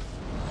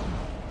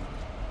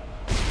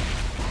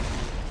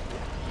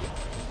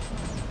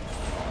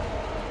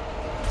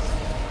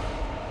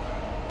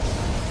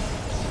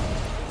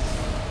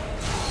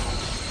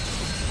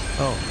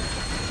 Oh.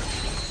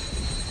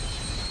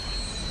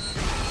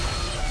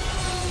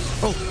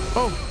 Oh,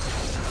 oh.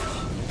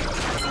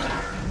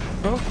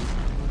 Oh,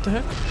 what the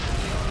heck?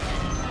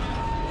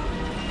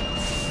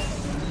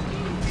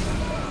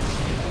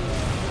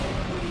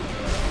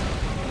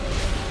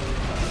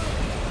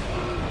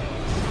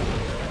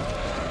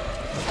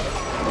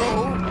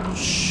 Oh,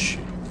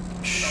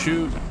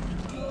 shoot.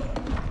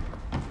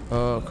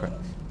 Oh, crap.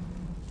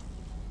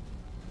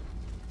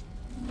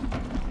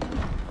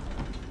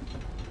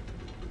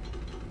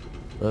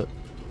 But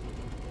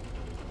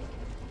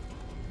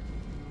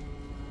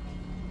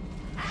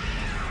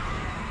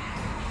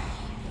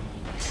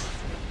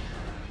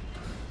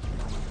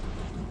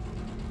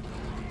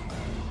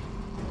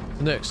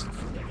next.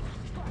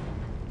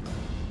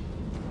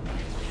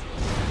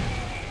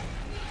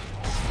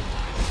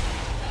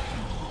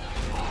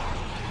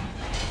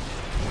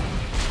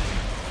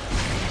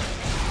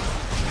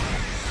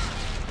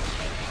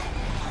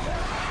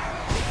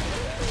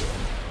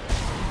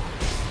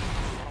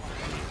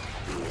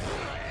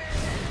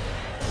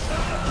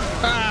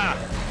 Ah!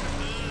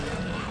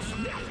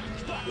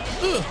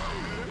 Ugh.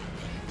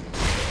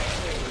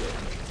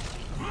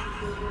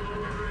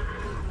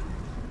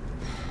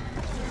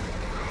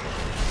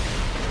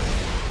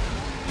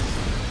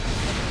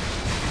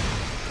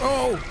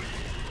 Oh!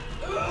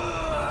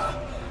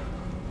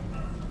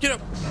 Get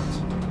up!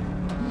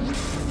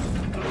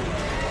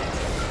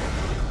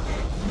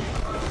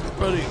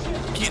 Buddy,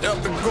 get up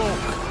and go!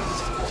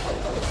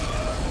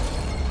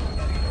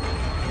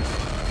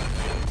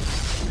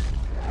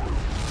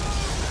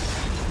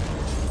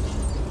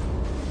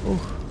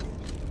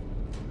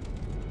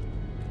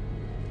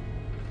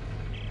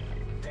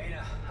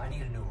 Dana, I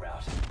need a new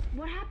route.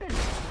 What happened?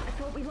 I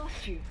thought we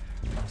lost you.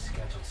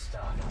 Unscheduled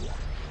stop.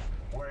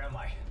 Where am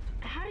I?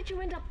 How did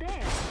you end up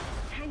there?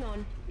 Hang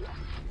on.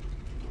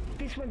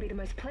 This won't be the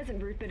most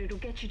pleasant route, but it'll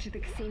get you to the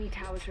Cassini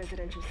Towers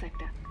residential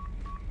sector.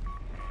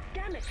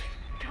 Damn it!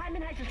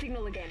 Timon has your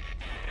signal again.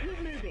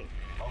 Keep moving.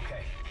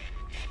 Okay.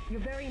 You're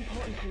very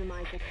important to them,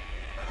 Isaac.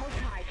 Hold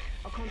tight.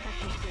 I'll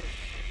contact you soon.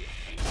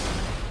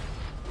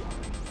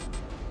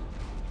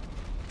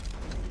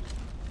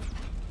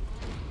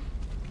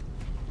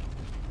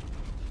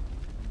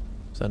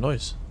 What's that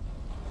noise?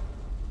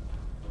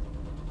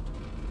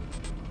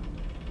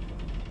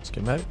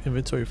 Schematic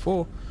inventory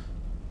full.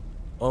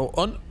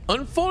 Oh,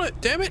 unfold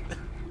it, damn it!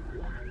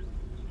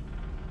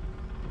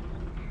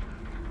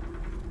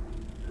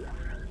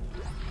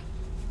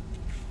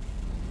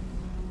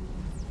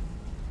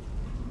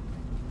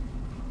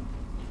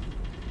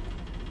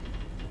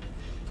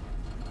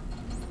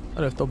 I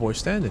left the boy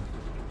standing.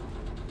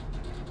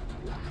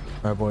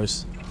 Alright,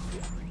 boys.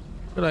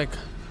 I feel like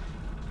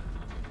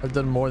I've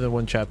done more than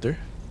one chapter.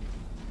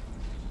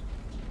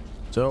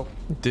 So,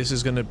 this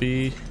is gonna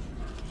be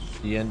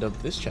the end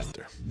of this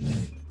chapter.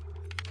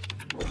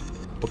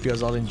 Hope you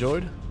guys all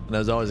enjoyed. And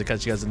as always, I'll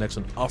catch you guys in the next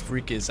one.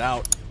 AlphaRique is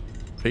out.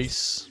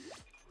 Peace.